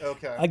Oh,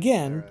 okay. All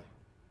again, right.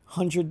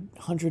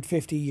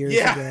 150 years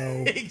Yeah,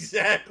 ago,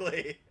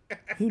 exactly.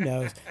 who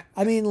knows?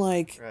 I mean,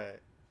 like, Right.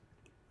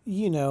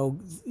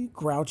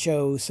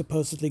 Groucho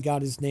supposedly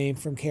got his name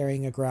from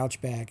carrying a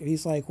grouch bag. And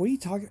he's like, what are you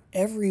talking?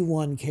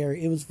 Everyone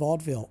carried, it was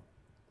vaudeville.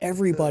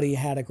 Everybody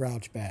had a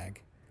grouch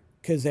bag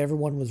because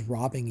everyone was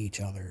robbing each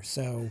other.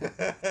 So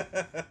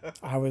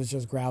I was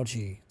just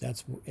grouchy.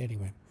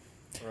 Anyway.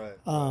 Right.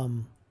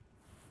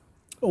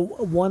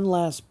 One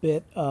last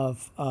bit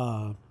of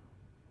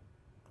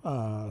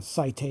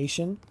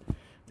citation.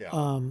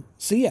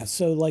 Yeah.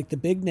 So like the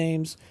big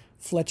names,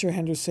 Fletcher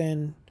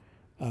Henderson,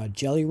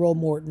 Jelly Roll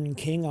Morton,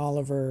 King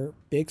Oliver,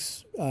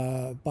 Bix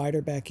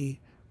Beiderbecke,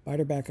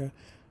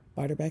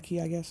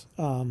 I guess,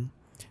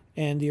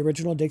 and the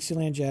original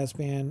Dixieland Jazz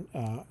Band,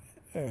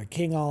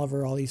 King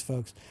Oliver, all these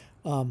folks.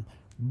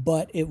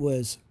 But it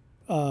was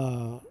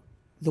the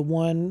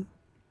one,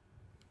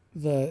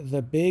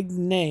 the big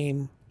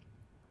name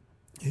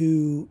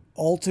who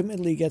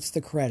ultimately gets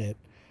the credit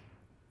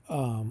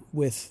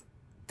with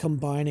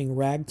combining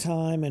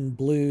ragtime and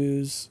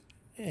blues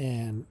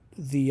and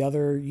the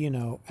other,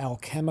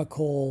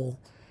 alchemical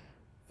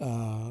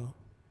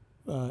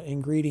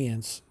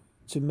ingredients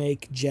to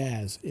make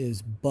jazz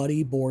is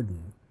Buddy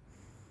Borden.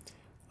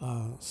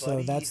 So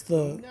Buddy that's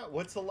who now?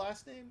 What's the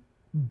last name?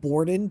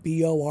 Borden,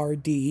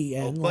 Borden,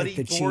 Oh, like Buddy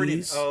the Borden.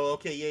 cheese. Oh,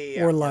 okay,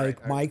 yeah. Or All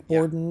like right, Mike yeah.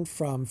 Borden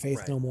from Faith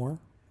Right. No More.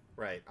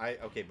 Right.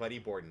 Okay, Buddy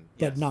Borden.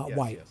 But Yes, not yes,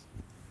 white. Yes.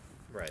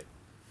 Right.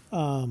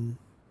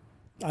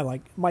 I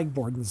like Mike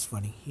Borden's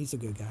funny. He's a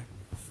good guy.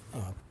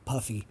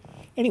 Puffy.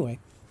 Anyway,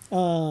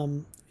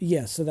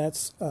 yeah, so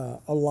that's a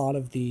lot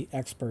of the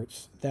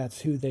experts. That's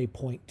who they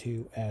point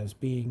to as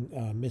being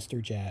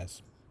Mr.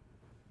 Jazz.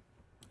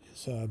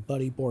 It's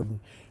Buddy Borden.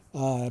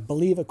 I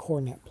believe a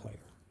cornet player.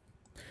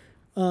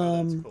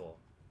 That's cool.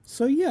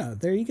 So yeah,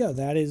 there you go.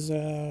 That is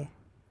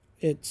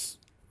it's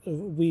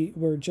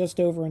we're just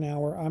over an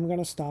hour. I'm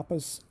gonna stop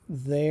us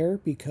there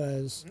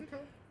because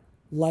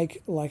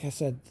like I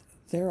said,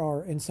 there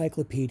are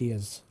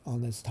encyclopedias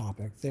on this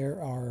topic.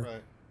 There are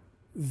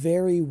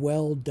very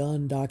well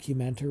done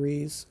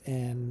documentaries,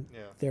 and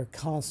they're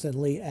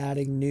constantly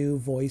adding new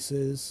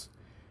voices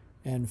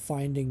and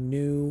finding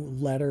new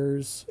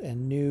letters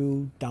and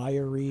new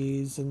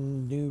diaries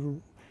and new,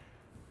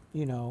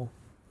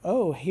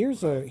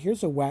 here's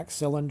a wax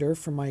cylinder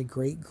from my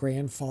great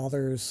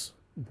grandfather's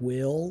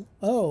will.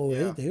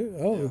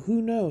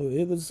 Who knows?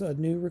 It was a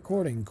new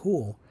recording.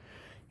 Cool.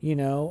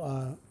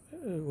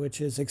 Which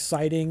is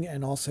exciting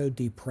and also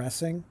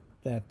depressing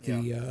that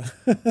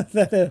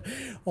that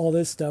all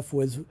this stuff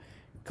was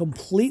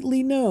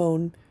completely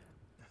known,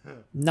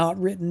 not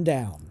written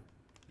down.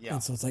 Yeah.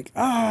 And so it's like,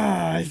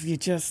 if you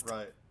just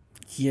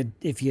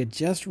if you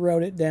just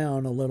wrote it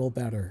down a little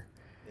better.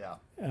 Yeah.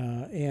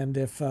 And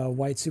if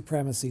white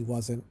supremacy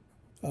wasn't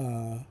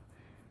the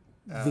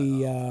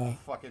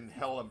fucking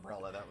hell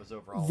umbrella that was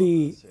over all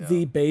the of this. Yeah.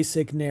 the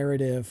basic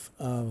narrative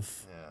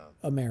of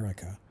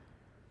America.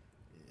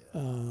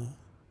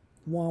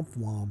 Womp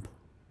womp.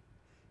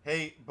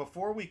 Hey,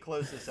 before we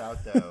close this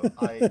out, though,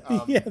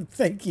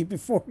 thank you.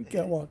 Before we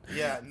go on,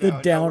 the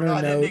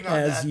downer note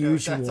as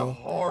usual. That's a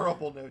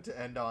horrible note to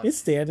end on.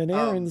 It's Dan and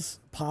Aaron's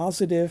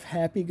positive,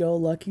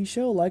 happy-go-lucky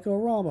show,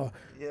 Like-O-Rama.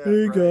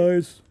 Hey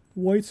guys,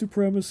 white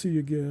supremacy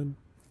again.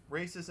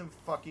 Racism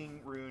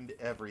fucking ruined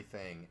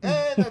everything,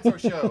 and that's our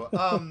show.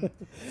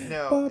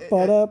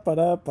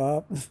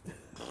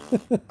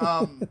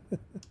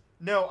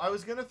 No, I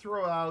was gonna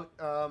throw out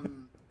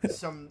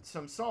some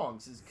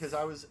songs because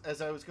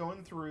as I was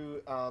going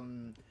through I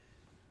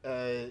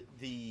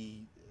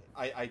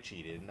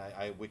cheated and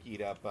I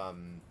wikied up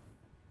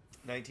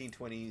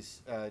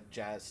 1920s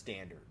jazz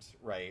standards,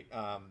 right?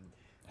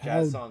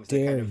 Jazz songs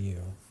that kind of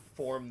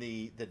form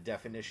the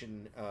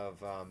definition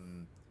of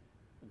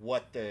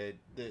what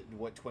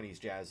what 20s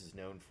jazz is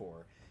known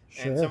for.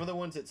 Sure. And some of the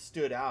ones that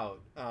stood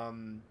out,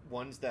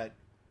 ones that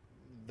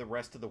the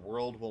rest of the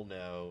world will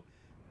know,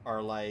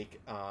 are like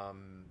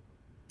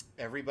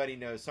everybody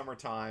knows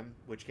 "Summertime,"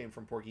 which came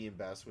from Porgy and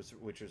Bess,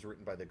 which was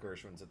written by the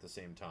Gershwins at the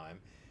same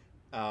time.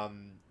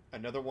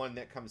 Another one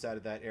that comes out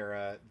of that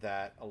era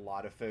that a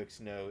lot of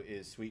folks know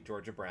is "Sweet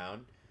Georgia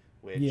Brown,"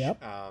 which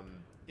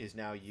is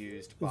now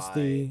used by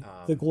the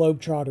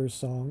Globetrotters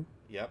song.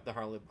 Yep, the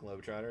Harlem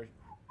Globetrotters.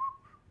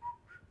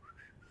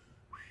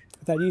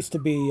 That used to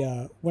be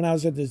when I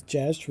was at this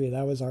jazz trio.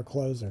 That was our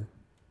closer.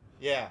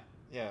 Yeah,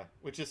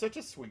 which is such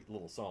a sweet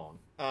little song.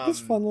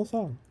 It's a fun little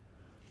song.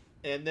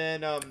 And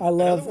then I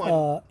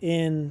love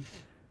in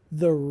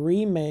the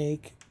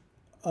remake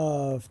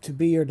of "To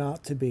Be or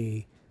Not to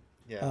Be,"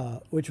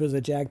 which was a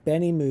Jack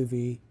Benny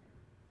movie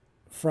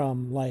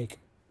from like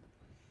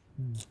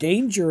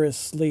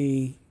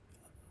dangerously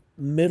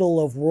middle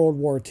of World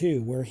War II,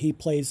 where he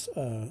plays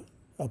a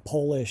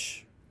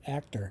Polish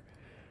actor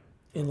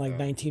in like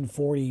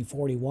 1940,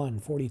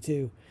 41,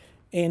 42.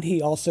 And he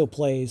also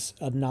plays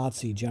a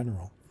Nazi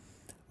general.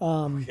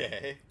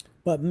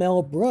 But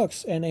Mel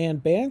Brooks and Anne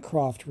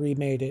Bancroft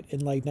remade it in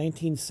like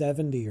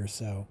 1970 or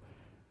so.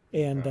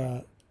 And,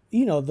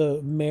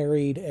 the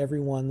married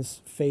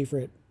everyone's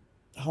favorite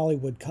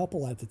Hollywood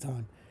couple at the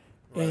time.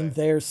 Right. And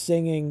they're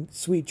singing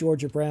Sweet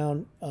Georgia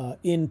Brown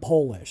in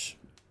Polish,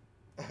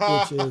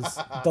 which is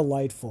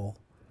delightful.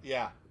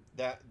 Yeah,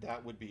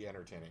 that would be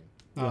entertaining.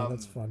 Yeah,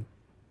 that's fun.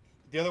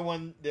 The other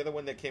one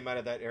that came out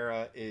of that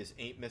era is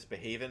 "Ain't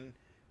Misbehavin',"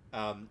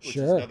 which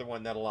is another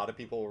one that a lot of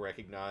people will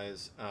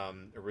recognize.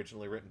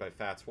 Originally written by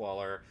Fats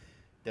Waller.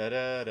 I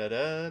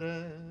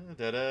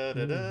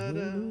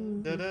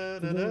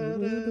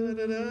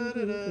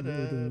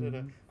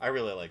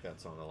really like that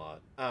song a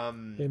lot.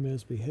 Ain't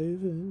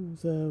misbehaving.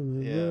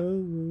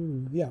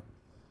 Yeah,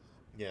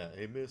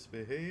 ain't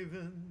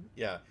misbehaving.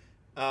 Yeah.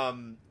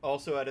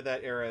 Also out of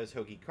that era is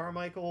Hoagie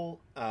Carmichael.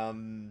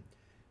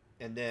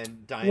 And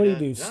then Dinah. What do you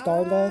do?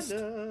 Stardust?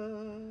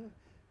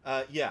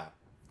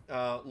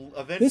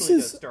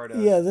 Eventually Stardust.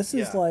 Yeah, this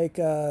is like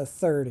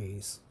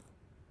 30s.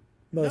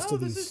 Most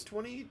of these. This is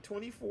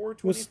 24,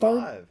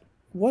 25.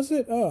 Was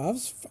it? Oh,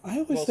 I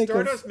always think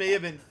Stardust may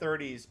have been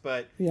 30s,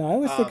 but... Yeah, I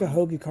always think of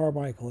Hoagie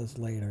Carmichael as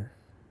later.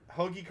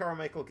 Hoagie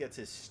Carmichael gets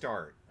his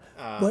start.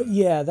 But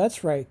yeah,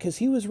 that's right, because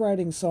he was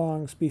writing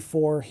songs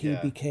before he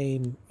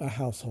became a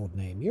household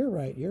name. You're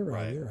right.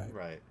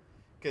 Right.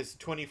 because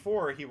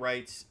 24 he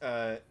writes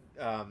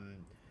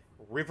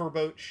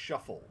Riverboat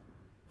Shuffle,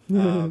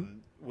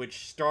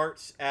 which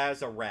starts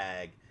as a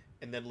rag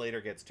and then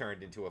later gets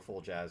turned into a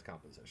full jazz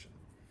composition.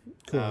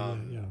 Cool.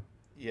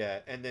 Yeah,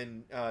 and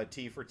then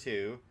T for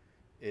Two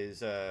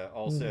is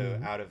also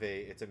out of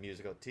it's a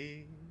musical.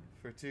 T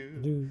for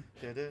Two.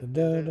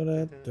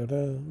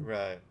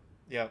 Right.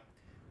 Yep.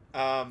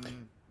 Yeah.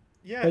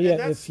 But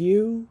yeah, if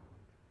you,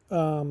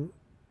 and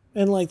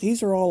like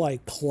these are all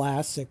like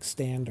classic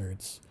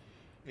standards.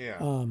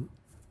 Yeah.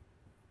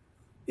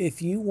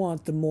 If you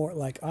want the more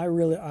like I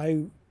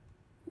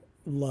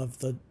love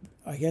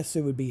I guess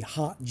it would be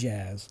hot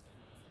jazz.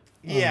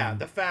 Yeah,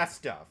 the fast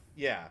stuff.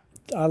 Yeah.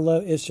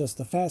 It's just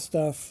the fast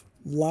stuff,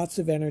 lots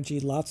of energy,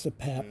 lots of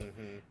pep.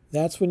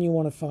 That's when you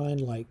want to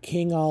find like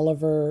King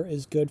Oliver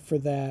is good for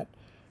that.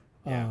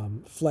 Yeah.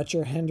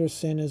 Fletcher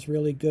Henderson is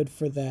really good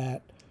for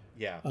that.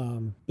 Yeah.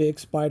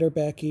 Bix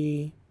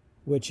Beiderbecke,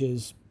 which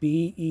is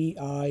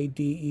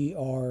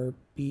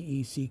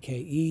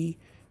Beiderbecke,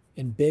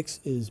 and Bix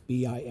is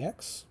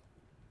Bix,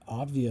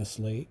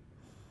 obviously.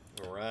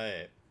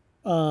 Right.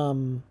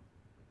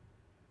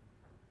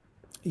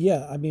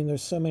 Yeah, I mean,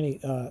 there's so many.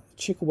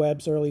 Chick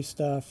Webb's early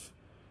stuff.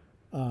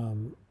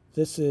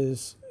 This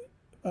is.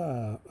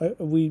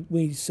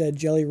 We said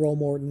Jelly Roll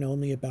Morton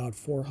only about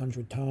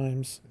 400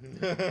 times.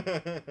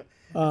 It's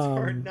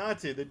hard not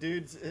to. The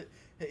dude's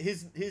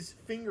his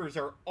fingers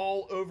are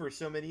all over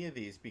so many of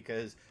these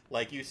because,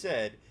 like you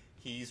said,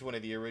 he's one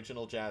of the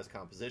original jazz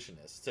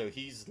compositionists. So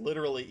he's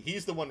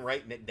the one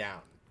writing it down.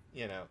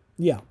 You know.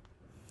 Yeah.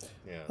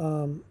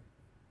 Yeah.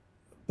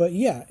 But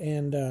yeah,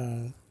 and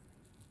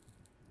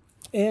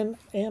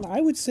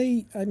I would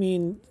say, I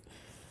mean,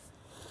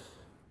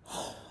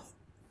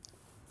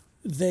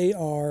 they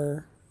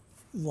are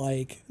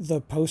like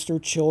the poster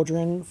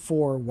children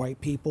for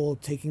white people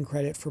taking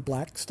credit for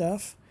black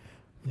stuff,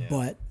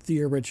 but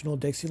the original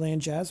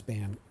Dixieland jazz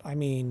band. I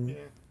mean,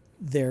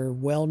 they're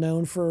well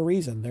known for a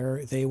reason.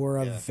 They were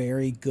a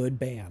very good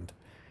band.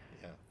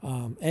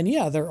 Yeah. And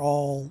yeah, they're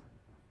all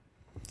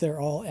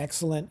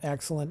excellent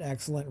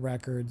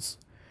records.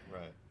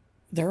 Right.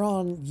 They're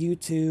on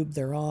YouTube.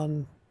 They're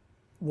on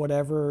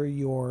whatever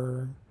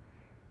your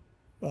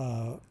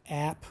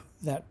app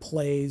that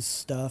plays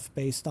stuff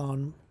based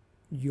on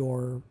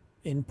your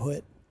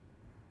input.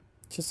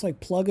 Just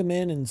like plug them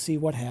in and see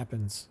what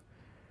happens.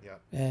 Yeah.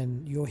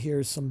 And you'll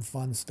hear some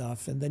fun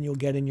stuff, and then you'll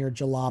get in your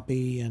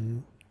jalopy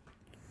and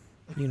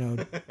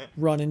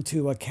run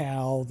into a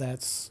cow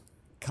that's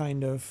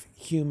kind of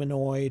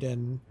humanoid,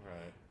 and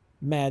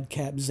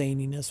madcap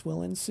zaniness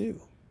will ensue.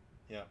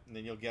 Yeah, and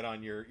then you'll get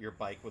on your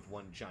bike with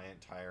one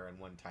giant tire and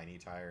one tiny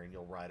tire, and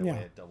you'll ride away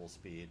at double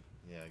speed.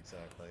 Yeah,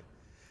 exactly.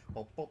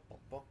 All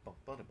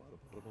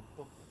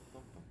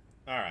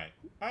right,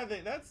 I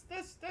think that's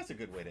a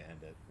good way to end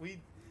it.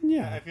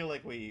 I feel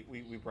like we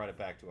brought it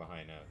back to a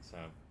high note. So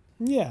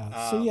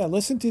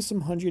listen to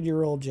some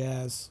 100-year-old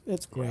jazz.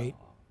 It's great.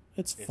 Yeah,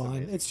 it's fun.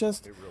 Amazing. It's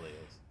just it really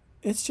is.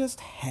 It's just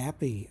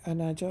happy,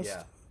 and I just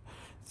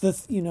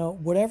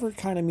whatever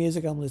kind of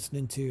music I'm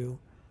listening to,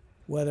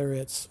 whether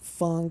it's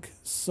funk,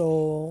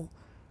 soul,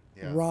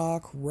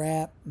 rock,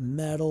 rap,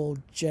 metal,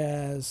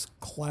 jazz,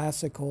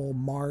 classical,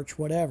 march,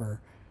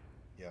 whatever,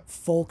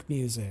 folk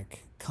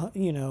music,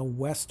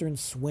 Western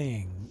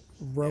swing,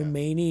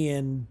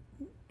 Romanian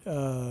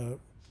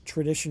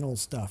traditional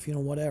stuff,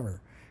 whatever,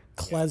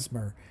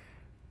 klezmer.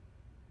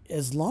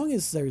 As long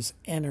as there's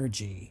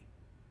energy,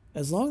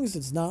 as long as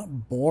it's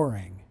not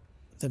boring,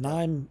 then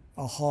I'm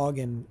a hog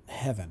in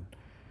heaven.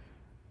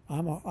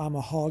 I'm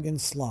a hog in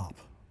slop.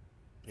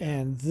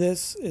 And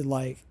this is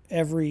like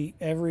every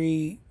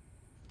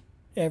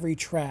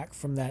track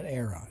from that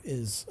era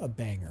is a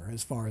banger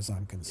as far as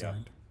I'm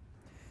concerned.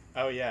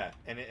 Oh yeah,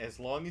 and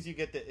as long as you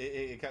get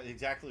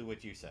exactly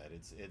what you said,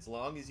 it's as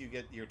long as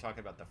you're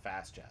talking about the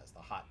fast jazz, the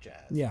hot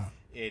jazz. Yeah.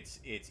 It's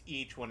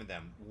each one of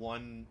them.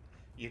 One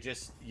you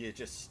just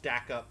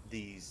stack up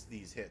these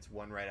hits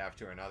one right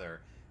after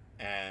another,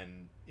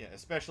 and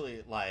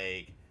especially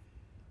like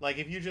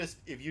if you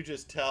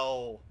just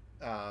tell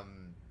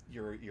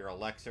your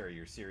Alexa or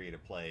your Siri to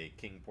play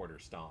King Porter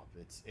Stomp,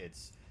 it's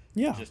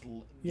just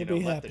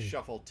let the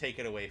shuffle take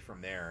it away from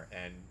there,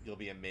 and you'll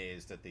be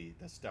amazed at the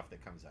stuff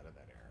that comes out of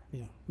that era.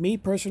 Yeah. Me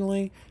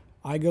personally,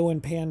 I go in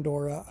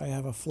Pandora. I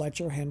have a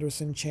Fletcher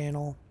Henderson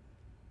channel.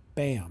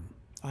 Bam.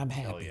 I'm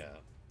happy.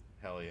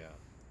 Hell yeah.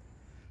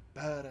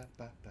 All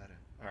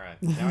right.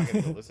 Now I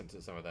get to listen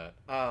to some of that.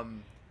 All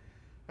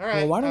right.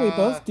 Well, why don't we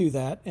both do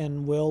that,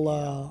 and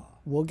we'll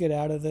get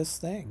out of this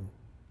thing.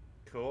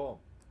 Cool.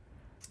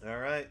 All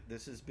right.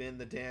 This has been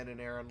the Dan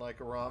and Aaron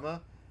Like-O-Rama.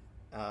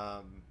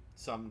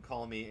 Some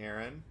call me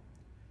Aaron.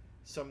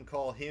 Some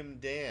call him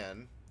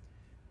Dan.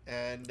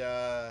 And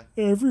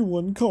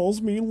everyone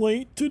calls me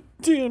late to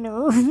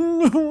dinner. That's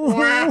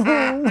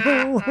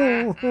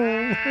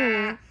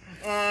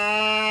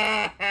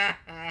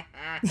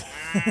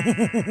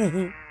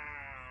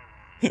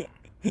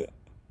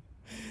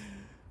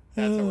how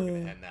we're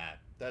going to end that.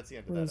 That's the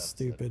end of that episode.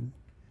 Stupid.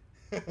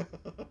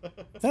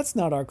 That's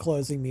not our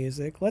closing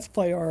music. Let's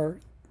play our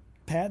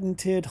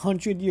patented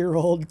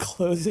 100-year-old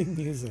closing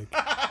music.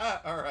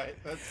 All right,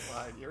 that's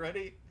fine. You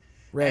ready?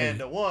 Ready.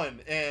 And a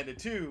 1, and a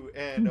 2,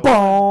 and a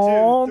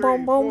 1, 2,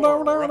 3, 4.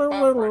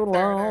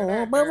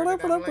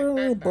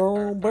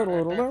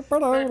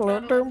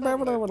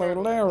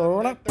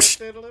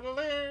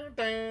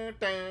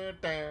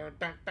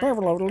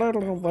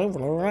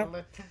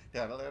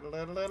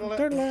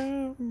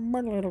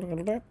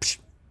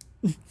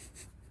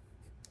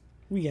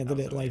 We ended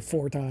it like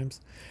 4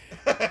 times.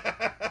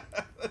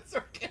 That's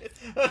okay.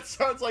 That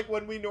sounds like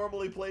when we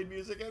normally played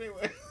music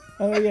anyway.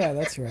 Oh yeah,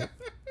 that's right.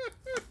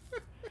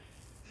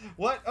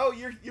 What? Oh,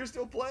 you're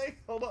still playing?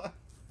 Hold on.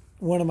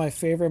 One of my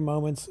favorite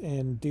moments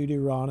in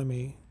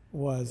Deuteronomy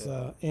was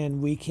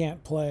in We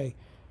Can't Play.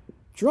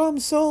 Drum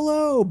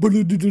solo.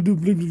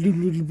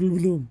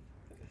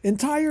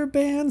 Entire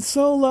band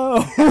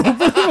solo.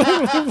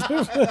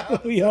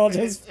 We all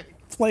just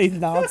played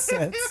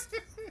nonsense.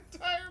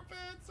 Entire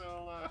band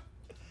solo.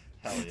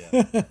 Hell yeah.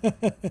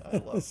 I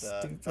love that.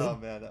 Stupid. Oh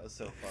man, that was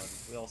so fun.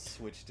 We all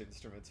switched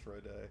instruments for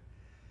a day.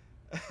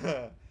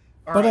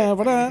 All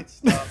right,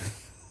 stop.